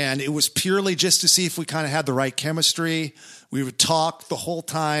 And it was purely just to see if we kind of had the right chemistry. We would talk the whole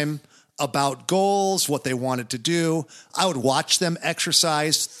time about goals, what they wanted to do. I would watch them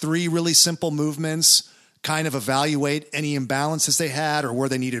exercise 3 really simple movements, kind of evaluate any imbalances they had or where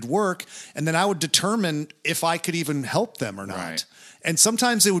they needed work. And then I would determine if I could even help them or not. Right. And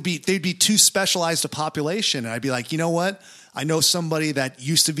sometimes they'd be too specialized a population. And I'd be like, you know what? I know somebody that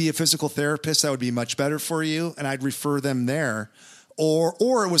used to be a physical therapist that would be much better for you. And I'd refer them there.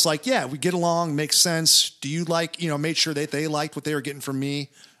 Or it was like, yeah, we get along, makes sense. Do you like, made sure that they liked what they were getting from me.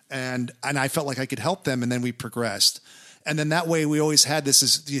 And I felt like I could help them. And then we progressed. And then that way we always had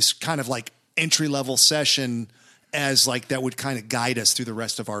this kind of like entry level session as like that would kind of guide us through the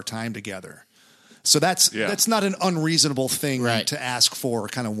rest of our time together. So that's not an unreasonable thing to ask for or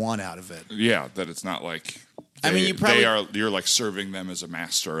kind of want out of it. Yeah, that it's not like you're like serving them as a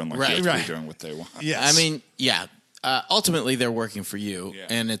master and like you have to be doing what they want. Yes. I mean, ultimately they're working for you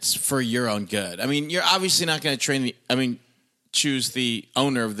and it's for your own good. I mean, you're obviously not going to choose the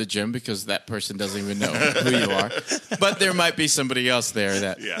owner of the gym because that person doesn't even know who you are. But there might be somebody else there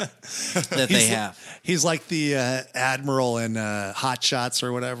that they have. He's like the admiral in Hot Shots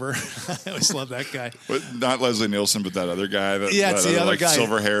or whatever. I always love that guy. But not Leslie Nielsen, but that other guy. It's the other guy.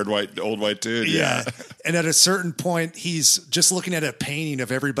 Silver-haired old white dude. Yeah. And at a certain point, he's just looking at a painting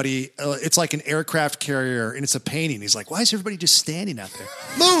of everybody. It's like an aircraft carrier, and it's a painting. He's like, why is everybody just standing out there?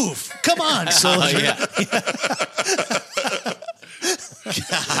 Move! Come on, soldier.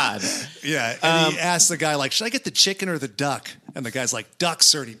 God. Yeah. And he asks the guy, like, should I get the chicken or the duck? And the guy's like, duck,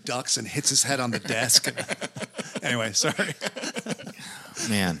 sir. And he ducks and hits his head on the desk. Anyway, sorry.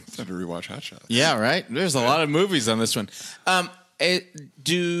 Man. Time to rewatch Hot Shots. Yeah, right? There's a lot of movies on this one.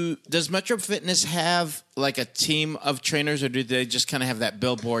 Does Metro Fitness have like a team of trainers, or do they just kind of have that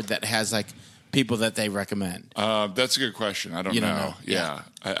billboard that has like people that they recommend? That's a good question. I don't know. Yeah.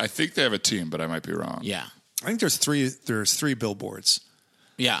 I think they have a team, but I might be wrong. Yeah. I think there's three billboards.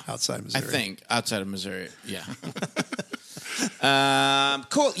 Yeah. Outside of Missouri. I think outside of Missouri. Yeah.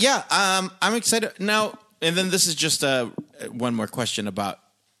 Cool. Yeah. I'm excited now. And then this is just one more question about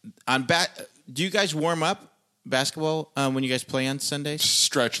do you guys warm up basketball when you guys play on Sundays?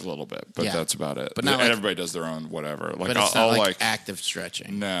 Stretch a little bit, but that's about it. But not and like, everybody does their own whatever. Like but it's I'll not like active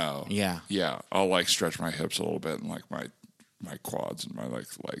stretching. No. Yeah. I'll like stretch my hips a little bit and like my quads and my like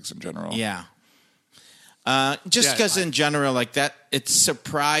legs in general. Yeah. Just because in general, like that, it's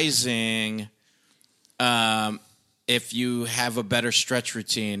surprising if you have a better stretch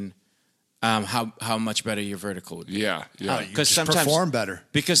routine. How much better your vertical would be. Yeah. Because sometimes perform better.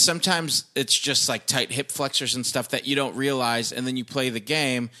 Because sometimes it's just like tight hip flexors and stuff that you don't realize, and then you play the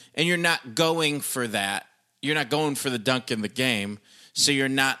game, and you're not going for that. You're not going for the dunk in the game, so you're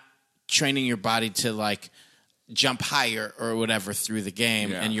not training your body to like jump higher or whatever through the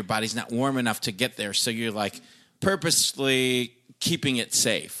game, and your body's not warm enough to get there. So you're like purposely keeping it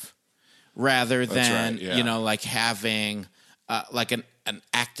safe rather than like having like an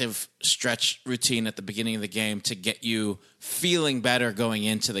active stretch routine at the beginning of the game to get you feeling better going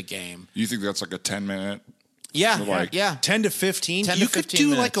into the game. You think that's like a 10-minute? Yeah. 10 to 15. 10 you to could 15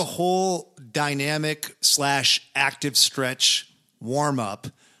 do minutes. like a whole dynamic / active stretch warm up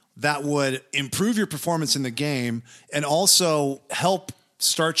that would improve your performance in the game and also help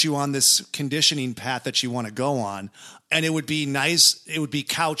start you on this conditioning path that you want to go on. And it would be nice. It would be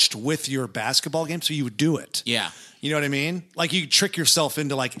couched with your basketball game. So you would do it. Yeah. You know what I mean? Like you trick yourself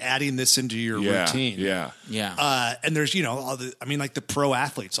into like adding this into your routine. Yeah. And there's, like the pro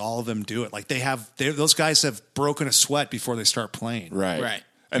athletes, all of them do it. Like those guys have broken a sweat before they start playing. Right.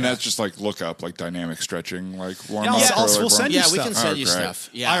 And that's just like look up like dynamic stretching, like warm up. We'll send you stuff. We can send you stuff.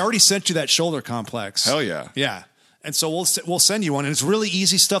 Yeah. I already sent you that shoulder complex. Hell yeah. Yeah. And so we'll send you one, and it's really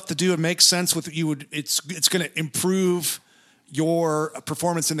easy stuff to do. It makes sense with you. It's going to improve your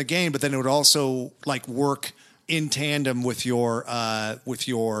performance in the game, but then it would also like work in tandem with your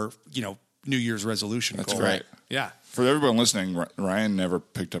New Year's resolution. That's goal. great. Yeah. For everyone listening, Ryan never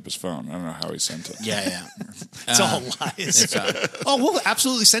picked up his phone. I don't know how he sent it. Yeah. It's all lies. We'll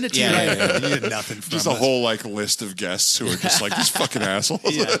absolutely send it to you. Yeah. You had nothing from Just us. a whole like list of guests who are just like these fucking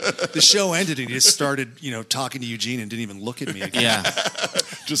assholes. Yeah. The show ended and he just started, talking to Eugene and didn't even look at me again. Yeah.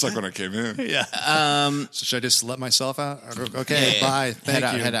 Just like when I came in. Yeah. So should I just let myself out? Okay, bye. Thank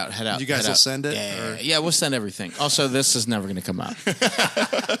you. Head out. You guys will send it? Yeah, we'll send everything. Also, this is never going to come out.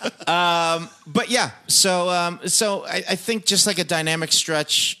 But yeah, so I think just like a dynamic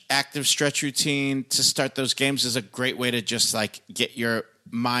stretch, active stretch routine to start those games is a great way to just like get your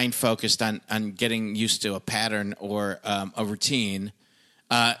mind focused on getting used to a pattern or a routine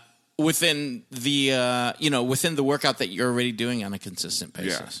within the within the workout that you're already doing on a consistent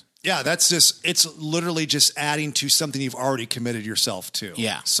basis. Yeah, it's literally just adding to something you've already committed yourself to.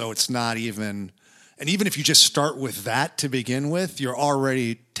 Yeah. So it's not even, and even if you just start with that to begin with, you're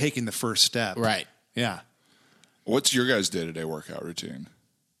already taking the first step. Right. Yeah. What's your guys' day-to-day workout routine?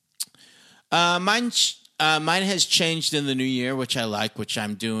 Mine has changed in the new year, which I like, which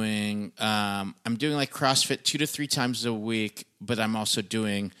I'm doing. I'm doing like CrossFit 2 to 3 times a week, but I'm also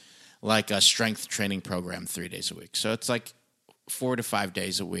doing like a strength training program 3 days a week. So it's like 4 to 5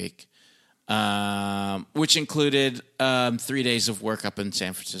 days a week, which included 3 days of work up in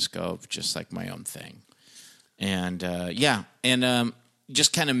San Francisco, just like my own thing. And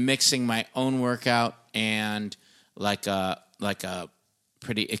just kind of mixing my own workout and like a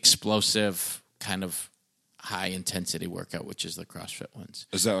pretty explosive kind of high intensity workout, which is the CrossFit ones.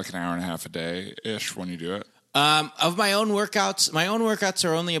 Is that like an hour and a half a day ish when you do it? Of my own workouts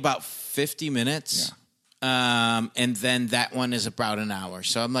are only about 50 minutes. Yeah. And then that one is about an hour.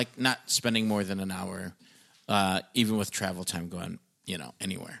 So I'm like not spending more than an hour, even with travel time going,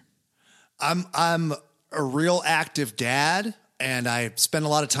 anywhere. I'm a real active dad. And I spend a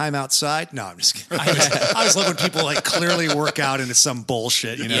lot of time outside. No, I'm just kidding. I always love when people like clearly work out into some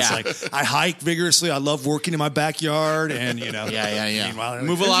bullshit. It's like I hike vigorously. I love working in my backyard, and Yeah. Meanwhile,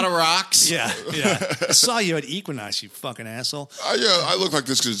 move a lot of rocks. Yeah. I saw you at Equinox, you fucking asshole. I look like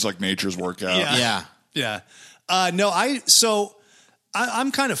this because it's like nature's workout. Yeah. No,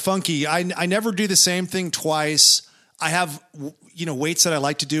 I'm kind of funky. I never do the same thing twice. I have weights that I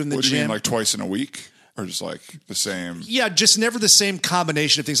like to do in the What do gym. you mean, like twice in a week? Or just like the same? Yeah, just never the same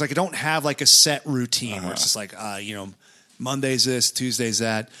combination of things. Like I don't have like a set routine where it's just like, Monday's this, Tuesday's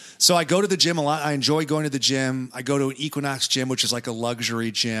that. So I go to the gym a lot. I enjoy going to the gym. I go to an Equinox gym, which is like a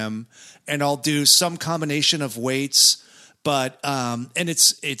luxury gym, and I'll do some combination of weights, but and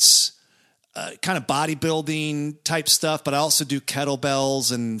it's kind of bodybuilding type stuff, but I also do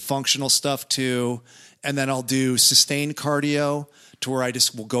kettlebells and functional stuff too. And then I'll do sustained cardio to where I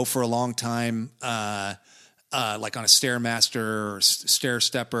just will go for a long time, like on a Stairmaster or stair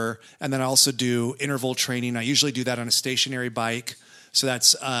stepper. And then I also do interval training. I usually do that on a stationary bike. So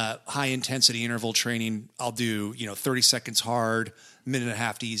that's high intensity interval training. I'll do, 30 seconds hard, minute and a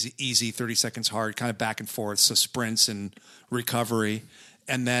half to easy, 30 seconds hard, kind of back and forth. So sprints and recovery.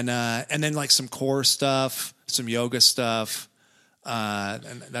 And then like some core stuff, some yoga stuff.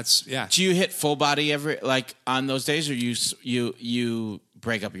 And that's, yeah. Do you hit full body on those days, or you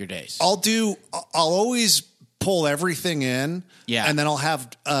break up your days? I'll always pull everything in. Yeah. And then I'll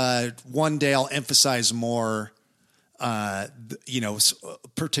have, one day I'll emphasize more,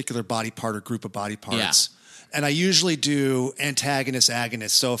 particular body part or group of body parts. Yeah. And I usually do antagonist,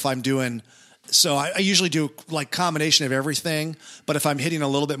 agonist. So if I'm doing, I usually do like combination of everything, but if I'm hitting a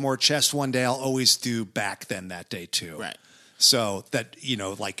little bit more chest one day, I'll always do back then that day too. Right. So that,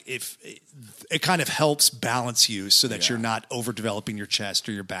 like if it kind of helps balance you so that you're not overdeveloping your chest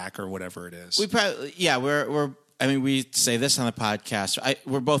or your back or whatever it is. We probably, we say this on the podcast.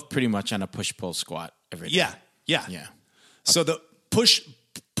 We're both pretty much on a push-pull squat every day. Yeah. So the push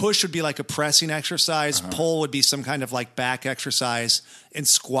would be like a pressing exercise. Pull would be some kind of like back exercise, and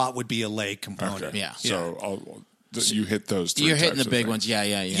squat would be a leg component. Okay. Yeah. So you hit those three. You're hitting types the big of ones. Yeah.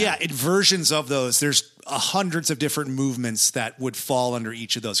 Yeah, in versions of those, there's hundreds of different movements that would fall under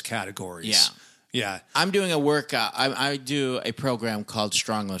each of those categories. Yeah. I'm doing a workout. I do a program called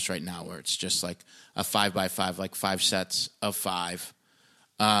Strongless right now, where it's just like a 5x5, like 5 sets of 5.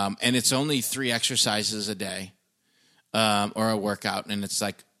 And it's only 3 exercises a day, or a workout. And it's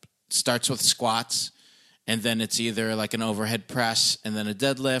like, starts with squats, and then it's either like an overhead press and then a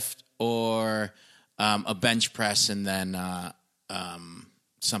deadlift, or a bench press and then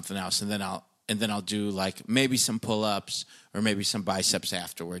something else. And then I'll do like maybe some pull-ups or maybe some biceps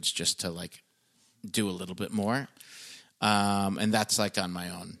afterwards, just to like do a little bit more. And that's like on my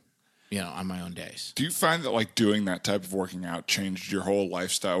own. On my own days. Do you find that like doing that type of working out changed your whole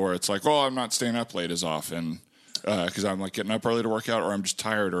lifestyle, where it's like, oh, I'm not staying up late as often because I'm like getting up early to work out, or I'm just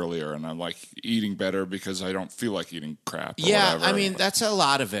tired earlier and I'm like eating better because I don't feel like eating crap? Or whatever. I mean, that's a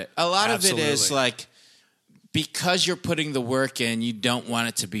lot of it. A lot Absolutely. of it is like, because you're putting the work in, you don't want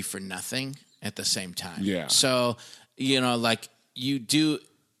it to be for nothing at the same time. Yeah. So, like you do,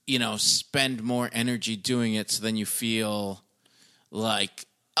 spend more energy doing it, so then you feel like,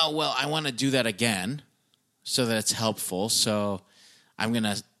 oh, well, I want to do that again so that it's helpful. So I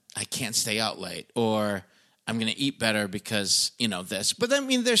can't stay out late, or I'm going to eat better because, this. But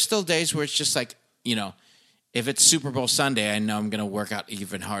then, there's still days where it's just like, if it's Super Bowl Sunday, I know I'm going to work out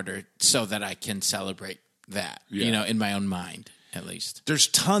even harder so that I can celebrate that, in my own mind, at least. There's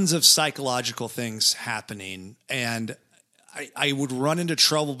tons of psychological things happening. And I would run into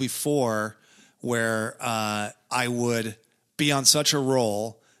trouble before where I would be on such a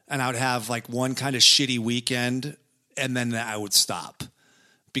roll, and I would have like one kind of shitty weekend, and then I would stop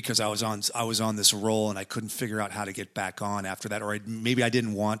because I was on this roll and I couldn't figure out how to get back on after that, or maybe I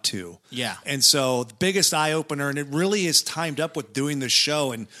didn't want to. Yeah. And so the biggest eye opener, and it really is timed up with doing this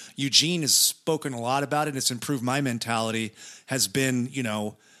show, and Eugene has spoken a lot about it. It's improved my mentality, has been,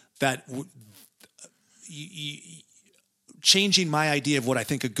 that changing my idea of what I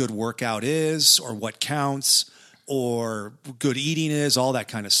think a good workout is, or what counts, or good eating is, all that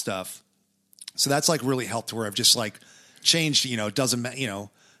kind of stuff. So that's like really helped, where I've just like changed, doesn't,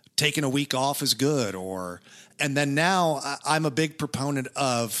 taking a week off is good, and then now I'm a big proponent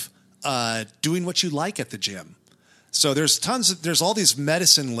of doing what you like at the gym. So there's all these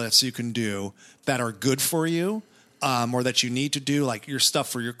medicine lifts you can do that are good for you, or that you need to do, like your stuff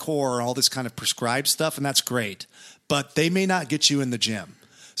for your core, all this kind of prescribed stuff. And that's great, but they may not get you in the gym.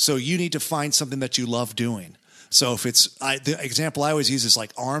 So you need to find something that you love doing. So if it's, the example I always use is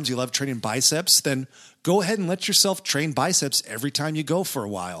like arms, you love training biceps, then go ahead and let yourself train biceps every time you go for a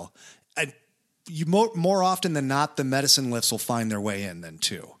while. And you more often than not, the medicine lifts will find their way in then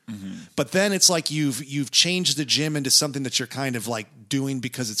too. Mm-hmm. But then it's like you've changed the gym into something that you're kind of like doing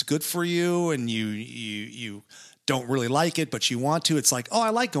because it's good for you, and you don't really like it, but you want to. It's like, oh,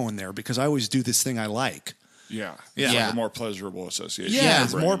 I like going there because I always do this thing I like. Yeah. It's like a more pleasurable association. Yeah,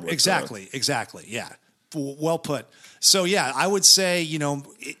 it's more, exactly. Yeah. Well put. So yeah, I would say,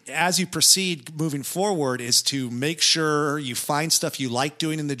 as you proceed moving forward, is to make sure you find stuff you like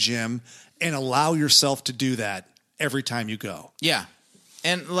doing in the gym and allow yourself to do that every time you go. Yeah.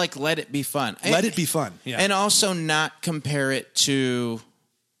 And like, let it be fun. Let it be fun. Yeah. And also not compare it to,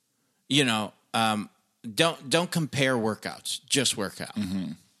 don't compare workouts, just work out.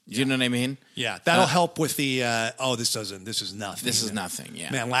 Mm-hmm. You know what I mean? Yeah, that'll help with the. This is nothing. This is nothing.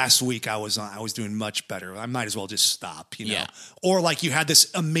 Yeah. Man, last week I was doing much better. I might as well just stop. Yeah. Or like you had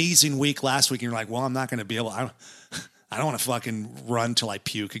this amazing week last week, and you're like, well, I'm not going to be able. I don't want to fucking run till I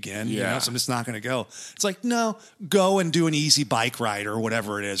puke again. Yeah. So I'm just not going to go. It's like, no, go and do an easy bike ride or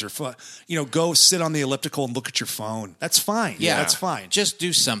whatever it is, or go sit on the elliptical and look at your phone. That's fine. Yeah. That's fine. Just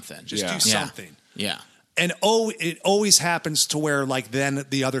do something. Just do something. Yeah. And it always happens to where like then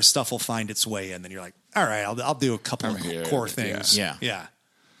the other stuff will find its way in. Then you're like, all right, I'll do a couple of core things. Yeah.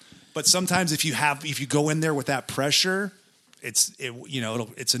 But sometimes if you go in there with that pressure, it's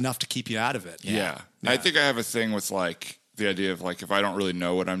enough to keep you out of it. Yeah. I think I have a thing with like the idea of like if I don't really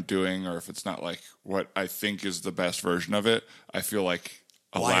know what I'm doing or if it's not like what I think is the best version of it, I feel like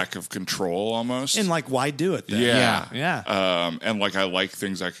a lack of control almost. And like, why do it then? Yeah. And like I like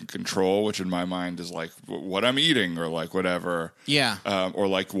things I can control, which in my mind is like what I'm eating or like whatever. Yeah. Or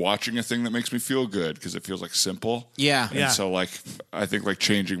like watching a thing that makes me feel good because it feels like simple. Yeah. And so like I think like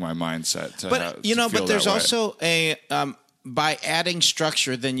changing my mindset to But feel there's that way. also a by adding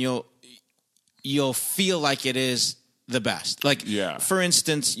structure, then you'll feel like it is the best. Like, for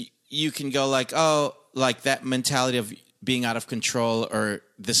instance, you can go like, oh, like that mentality of being out of control or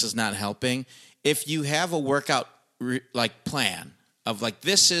this is not helping. If you have a workout like plan of like,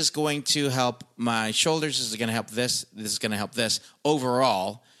 this is going to help my shoulders, this is going to help this is going to help this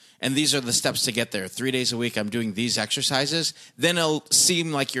overall, and these are the steps to get there. 3 days a week, I'm doing these exercises. Then it'll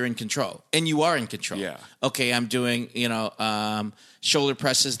seem like you're in control, and you are in control. Yeah. Okay, I'm doing shoulder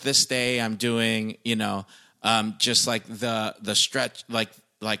presses this day. I'm doing just like the stretch like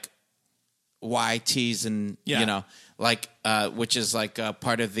YTs and which is like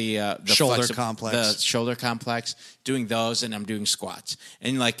part of the shoulder complex. The shoulder complex, doing those, and I'm doing squats.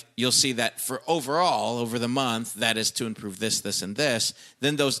 And like you'll see that for overall over the month, that is to improve this, and this.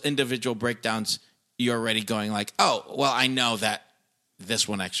 Then those individual breakdowns, you're already going like, oh, well, I know that this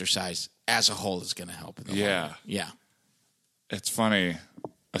one exercise as a whole is going to help. Yeah. It's funny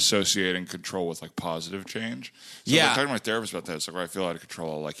associating control with like positive change. So Yeah. like, talking to my therapist about that. It's like when I feel out of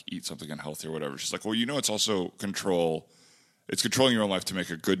control, I'll like eat something unhealthy or whatever. She's like, well, it's also control. It's controlling your own life to make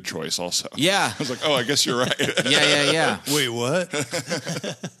a good choice also. Yeah. I was like, oh, I guess you're right. Yeah. Wait, what?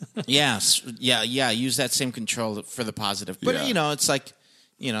 Yeah. Use that same control for the positive. But, it's like,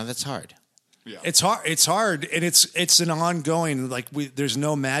 that's hard. Yeah. It's hard, and it's an ongoing. Like there's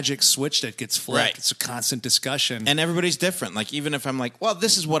no magic switch that gets flipped. Right. It's a constant discussion, and everybody's different. Like even if I'm like, well,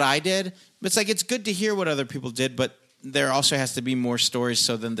 this is what I did, it's like it's good to hear what other people did, but there also has to be more stories.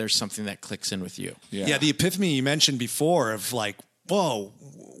 So then there's something that clicks in with you. Yeah, the epiphany you mentioned before of like, whoa,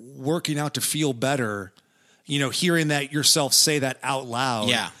 working out to feel better. Hearing that yourself say that out loud.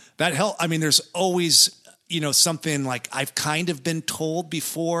 Yeah, that help. I mean, there's always. Something like I've kind of been told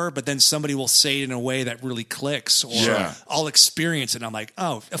before, but then somebody will say it in a way that really clicks, or I'll experience it. And I'm like,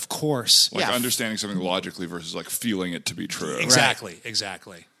 oh, of course. Like understanding something logically versus like feeling it to be true. Exactly. Is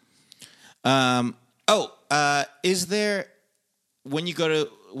there when you go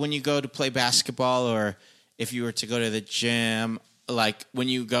to play basketball, or if you were to go to the gym, like when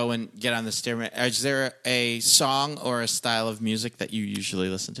you go and get on the stairway, is there a song or a style of music that you usually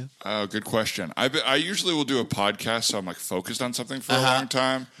listen to? Oh, good question. I usually will do a podcast, so I'm like focused on something for a long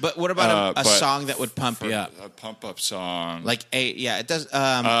time. But what about a song that would pump you up? A pump up song, like it does.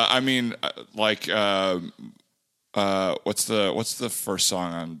 What's the first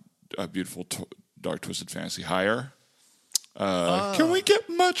song on A Beautiful Dark Twisted Fantasy? Higher. Can we get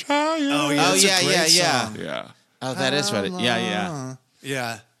much higher? Oh yeah, Yeah. Oh, that is what it.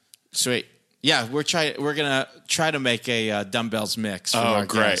 Yeah. Sweet. Yeah, we're gonna try to make a dumbbells mix. From our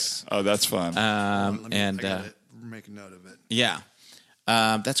great! guests. Oh, that's fun. Make a note of it. Yeah,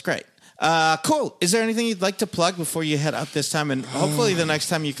 that's great. Cool. Is there anything you'd like to plug before you head up this time? And hopefully, the next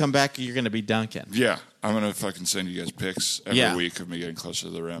time you come back, you're going to be Duncan. Yeah, I'm gonna fucking send you guys pics every week of me getting closer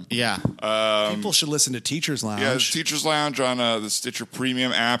to the rim. Yeah. People should listen to Teachers Lounge. Yeah, Teachers Lounge on the Stitcher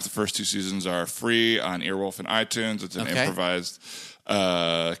Premium app. The first 2 seasons are free on Earwolf and iTunes. It's an improvised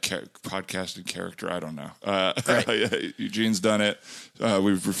podcasting character. I don't know. Eugene's done it.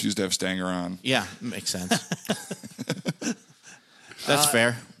 We've refused to have Stanger on. Yeah, makes sense. That's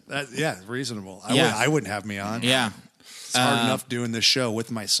fair. Reasonable. I wouldn't have me on. Yeah. It's hard enough doing this show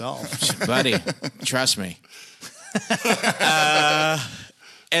with myself. Buddy, trust me.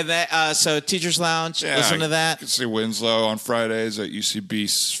 And that, so Teachers Lounge, listen to that. You can see Winslow on Fridays at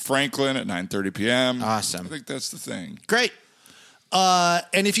UCB Franklin at 9:30 p.m. Awesome. I think that's the thing. Great.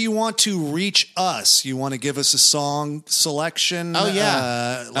 And if you want to reach us, you want to give us a song selection. Oh,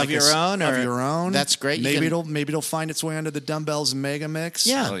 yeah. Like Of your own, Of or- your own. That's great. You Maybe can- it'll find its way under the Dumbbells Mega Mix.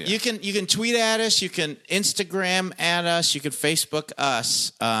 Yeah. Oh, yeah. You can tweet at us. You can Instagram at us. You can Facebook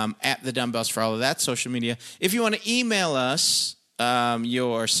us at the Dumbbells for all of that social media. If you want to email us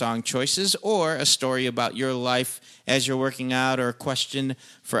your song choices or a story about your life as you're working out or a question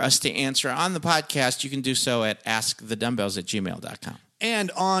for us to answer on the podcast, you can do so at askthedumbbells@gmail.com.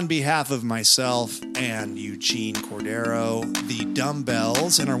 And on behalf of myself and Eugene Cordero, the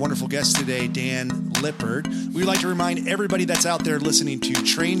Dumbbells, and our wonderful guest today, Dan Lippert, we'd like to remind everybody that's out there listening to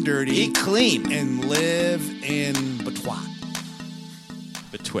Train Dirty, Eat clean. and live in Betwixt.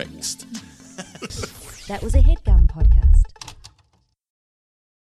 Betwixt. That was a HeadGum podcast.